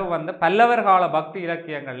அகப்பொருள் மரபு வந்து பல்லவர் கால பக்தி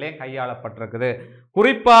இலக்கியங்களிலே கையாளப்பட்டிருக்குது.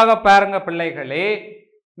 குறிப்பாக பாருங்க பிள்ளைகளே,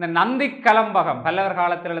 இந்த நந்தி கலம்பகம், பல்லவர்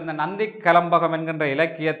காலத்தில் இருந்த நந்தி கலம்பகம் என்கின்ற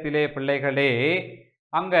இலக்கியத்திலே பிள்ளைகளே,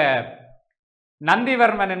 அங்க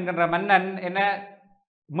நந்திவர்மன் என்கின்ற மன்னன் என்ன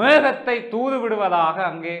மேகத்தை தூது விடுவதாக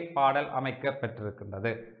அங்கே பாடல்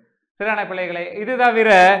அமைக்கப்பெற்றிருக்கின்றது. சரியான பிள்ளைகளே, இது தவிர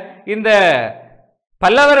இந்த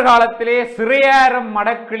பல்லவர் காலத்திலே சிறையாரும்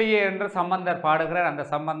மடக்கிளியே என்று சம்பந்தர் பாடுகிறார். அந்த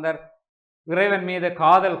சம்பந்தர் இறைவன் மீது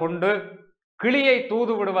காதல் கொண்டு கிளியை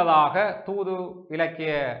தூது விடுவதாக தூது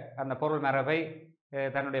இலக்கிய அந்த பொருள் மரபை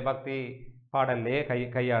தன்னுடைய பக்தி பாடல்லே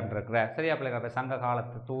கையாண்டிருக்கிறார். சரியா பிள்ளைகள்? சங்க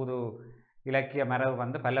காலத்து தூது இலக்கிய மரபு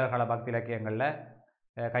வந்து பல்லவர் கால பக்தி இலக்கியங்களில்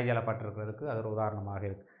கையாளப்பட்டிருக்கிறதுக்கு அது ஒரு உதாரணமாக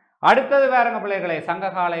இருக்கு. அடுத்தது வேறங்க பிள்ளைகளை, சங்க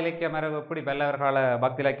கால இலக்கிய மரபு எப்படி பல்லவர் கால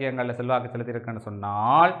பக்தி இலக்கியங்களில் செல்வாக்கு செலுத்தியிருக்குன்னு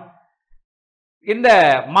சொன்னால், இந்த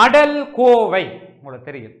மடல் கோவை உங்களுக்கு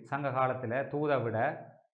தெரியும். சங்க காலத்தில் தூதை விட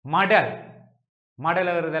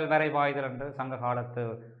மடல் ஏறுதல் வரை வாய்தல் என்று சங்க காலத்து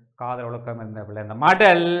காதல் ஒழுக்கம் இருந்த பிள்ளை. இந்த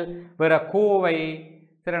மடல் பிற கோவை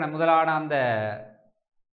சிறன முதலான அந்த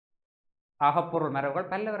அகப்பொருள்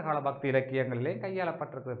மரபுகள் பல்லவர் கால பக்தி இலக்கியங்களிலே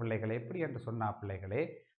கையாளப்பட்டிருக்கிற பிள்ளைகளே. எப்படி என்று சொன்னா பிள்ளைகளே,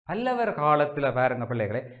 பல்லவர் காலத்தில் பாருங்க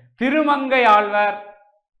பிள்ளைகளே, திருமங்கை ஆழ்வார்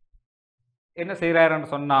என்ன செய்கிறார் என்று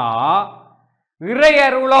சொன்னா,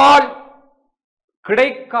 இறையருளால்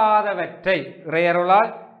கிடைக்காதவற்றை, இறையருளால்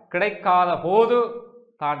கிடைக்காத போது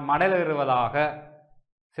தான் மடல் ஏறுவதாக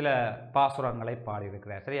சில பாசுரங்களை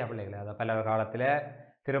பாடியிருக்கிறார். சரியா பிள்ளைகளே? அதை பல்லவர் காலத்தில்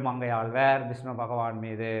திருமங்கை ஆழ்வார் விஷ்ணு பகவான்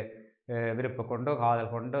மீது விருப்பம் கொண்டு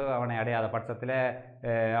காதல் கொண்டு அவனை அடையாத பட்சத்தில்,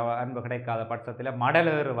 அன்பு கிடைக்காத பட்சத்தில் மடல்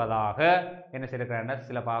ஏறுவதாக என்ன செய்திருக்கிறார்,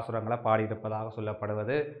 சில பாசுரங்களை பாடியிருப்பதாக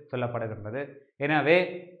சொல்லப்படுகின்றது. எனவே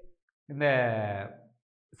இந்த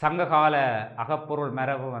சங்ககால அகப்பொருள்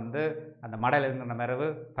மரபு வந்து அந்த மடல் என்கிற மரபு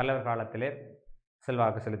பல்லவர் காலத்திலே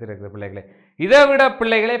செல்வாக்கு செலுத்தியிருக்கிற பிள்ளைகளே. இதை விட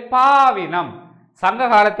பிள்ளைகளே, பாவினம், சங்க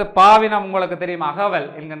காலத்து பாவினம் உங்களுக்கு தெரியும். அகவல்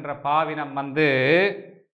என்கின்ற பாவினம் வந்து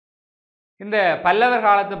இந்த பல்லவர்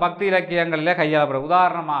காலத்து பக்தி இலக்கியங்களில் கையாளப்படும்.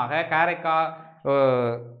 உதாரணமாக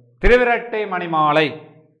திருவிரட்டை மணிமாலை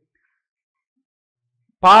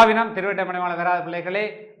பாவினம், திருவிரட்டை மணிமாலை வராத பிள்ளைகளே.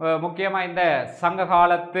 முக்கியமாக இந்த சங்க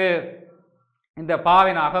காலத்து இந்த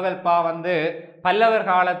பாவின அகவல் பா வந்து பல்லவர்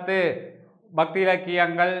காலத்து பக்தி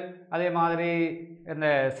இலக்கியங்கள் அதே மாதிரி இந்த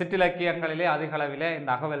சிற்றிலக்கியங்களிலே அதிக அளவில் இந்த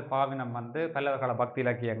அகவல் பாவினம் வந்து பல்லவர் கால பக்தி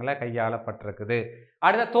இலக்கியங்களை கையாளப்பட்டிருக்குது.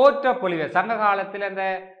 அடுத்த தோற்ற பொலிவை, சங்க காலத்தில் இந்த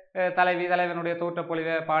தலைவனுடைய தோற்ற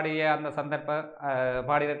பொலிவை பாடிய அந்த சந்தர்ப்பம்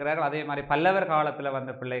பாடியிருக்கிறார்கள். அதே மாதிரி பல்லவர் காலத்தில்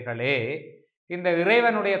வந்த பிள்ளைகளே இந்த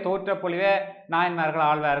இறைவனுடைய தோற்ற பொலிவை நாயன்மார்கள்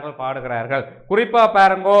ஆழ்வார்கள் பாடுகிறார்கள். குறிப்பாக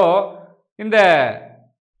பாருங்கோ, இந்த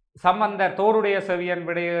சம்பந்தர் தோருடைய செவியன்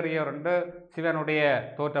விடையேறியோர் என்று சிவனுடைய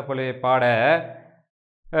தோற்றப்பொழிவை பாட,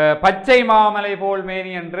 பச்சை மாமலை போல்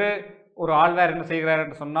மேனி என்று ஒரு ஆழ்வார் என்ன செய்கிறார்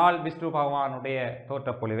என்று சொன்னால் விஷ்ணு பகவானுடைய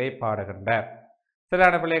தோற்றப்பொழிவை பாடுகின்றார்.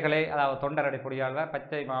 சிலான பிள்ளைகளை, அதாவது தொண்டரடி பொடியாழ்வார்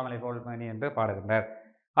பச்சை மாமலை போல் மேனி என்று பாடுகின்றார்.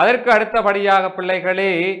 அதற்கு அடுத்தபடியாக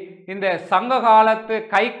பிள்ளைகளே, இந்த சங்க காலத்து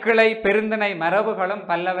கைக்கிளை பெருந்திணை மரபுகளும்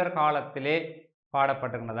பல்லவர் காலத்திலே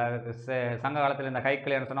பாடப்பட்டிருக்கின்றது. சங்க காலத்தில் இந்த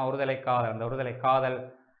கைக்கிளை என்று சொன்னால் ஒருதலை காதல், அந்த ஒருதலை காதல்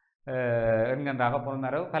என்கின்ற அகப்பொருள்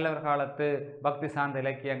மரபு பல்லவர் காலத்து பக்தி சார்ந்த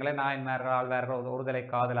இலக்கியங்களை நாயன்மார்கள் ஆழ்வார்கள் ஒருதலை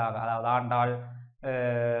காதலாக, அதாவது ஆண்டாள்,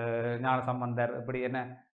 ஞான சம்பந்தர், இப்படி என்ன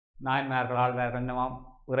நாயன்மார்கள் ஆழ்வார்கள் இன்னமும்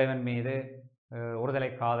இறைவன் மீது ஒருதலை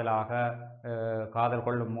காதலாக காதல்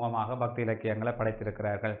கொள்ளும் முகமாக பக்தி இலக்கியங்களை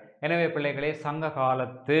படைத்திருக்கிறார்கள். எனவே பிள்ளைகளே, சங்க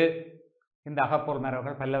காலத்து இந்த அகப்பொருள்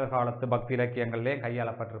மரபுகள் பல்லவர் காலத்து பக்தி இலக்கியங்களிலே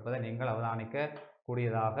கையாளப்பட்டிருப்பதை நீங்கள் அவதானிக்க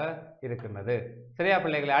கூடியதாக இருக்கின்றது. சரியா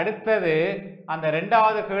பிள்ளைகளே? அடுத்தது அந்த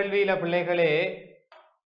இரண்டாவது கேள்வியில பிள்ளைகளே,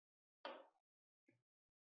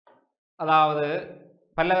 அதாவது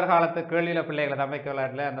பல்லவர் காலத்து கேள்வியில் பிள்ளைகளை தமிழ்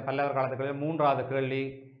விளையாட்டில் அந்த பல்லவர் காலத்து கேள்வி 3வது கேள்வி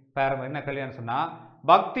பாருங்க, என்ன கேள்வின்னு சொன்னால்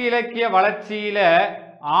பக்தி இலக்கிய வளர்ச்சியில்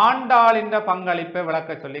ஆண்டாளின் பங்களிப்பை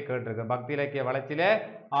விளக்க சொல்லி கேட்டிருக்கு. பக்தி இலக்கிய வளர்ச்சியில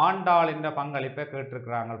ஆண்டாளின் பங்களிப்பை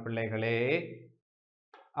கேட்டிருக்கிறாங்க பிள்ளைகளே.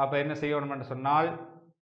 அப்ப என்ன செய்யணும்னு சொன்னால்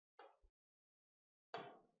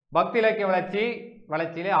பக்தி இலக்கிய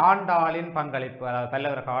வளர்ச்சியிலே ஆண்டாளின் பங்களிப்பு, அதாவது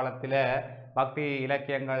பல்லவர் காலத்தில் பக்தி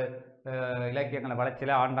இலக்கியங்கள்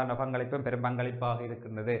வளர்ச்சியில ஆண்டாண்ட பங்களிப்பும் பெரும் பங்களிப்பாக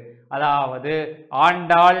இருக்கின்றது. அதாவது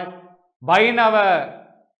ஆண்டாள் வைணவ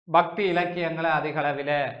பக்தி இலக்கியங்களை அதிக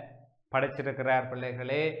அளவில் படைச்சிருக்கிறார்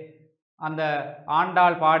பிள்ளைகளே. அந்த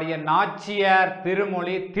ஆண்டாள் பாடிய நாச்சியார்,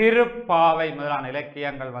 திருமொழி, திருப்பாவை முதலான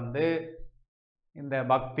இலக்கியங்கள் இந்த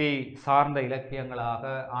பக்தி சார்ந்த இலக்கியங்களாக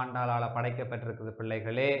ஆண்டாளால் படைக்கப்பட்டிருக்குது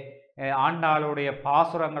பிள்ளைகளே. ஆண்டாளுடைய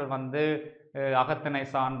பாசுரங்கள் அகத்திணை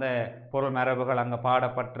சார்ந்த பொருள் மரபுகள் அங்கே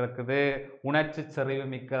பாடப்பட்டிருக்குது. உணர்ச்சி செறிவு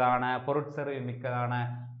மிக்கதான, பொருட்செறிவு மிக்கதான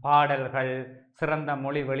பாடல்கள், சிறந்த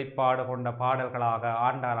மொழி வெளிப்பாடு கொண்ட பாடல்களாக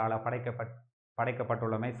ஆண்டாளால்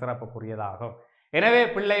படைக்கப்பட்டுள்ளமை சிறப்புக்குரியதாகும். எனவே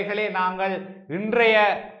பிள்ளைகளே, நாங்கள் இன்றைய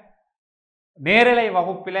நேரலை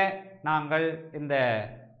வகுப்பில் நாங்கள் இந்த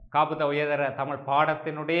காப்புத்த உயர்தர தமிழ்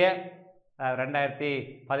பாடத்தினுடைய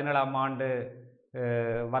 2017ஆம் ஆண்டு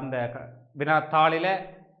வந்த வினாத்தாளில்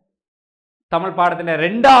தமிழ் பாடத்தின்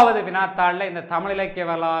 2வது வினாத்தாளில் இந்த தமிழ் இலக்கிய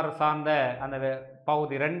வரலாறு சார்ந்த அந்த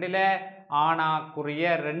பகுதி 2ல் ஆனாக்குரிய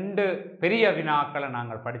 2 பெரிய வினாக்களை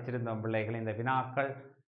நாங்கள் படிச்சிருந்தோம் பிள்ளைகள். இந்த வினாக்கள்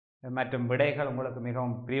மற்றும் விடைகள் உங்களுக்கு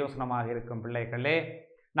மிகவும் பிரயோசனமாக இருக்கும் பிள்ளைகளே.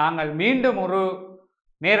 நாங்கள் மீண்டும் ஒரு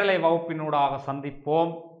நேரலை வகுப்பினூடாக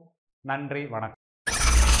சந்திப்போம். நன்றி, வணக்கம்.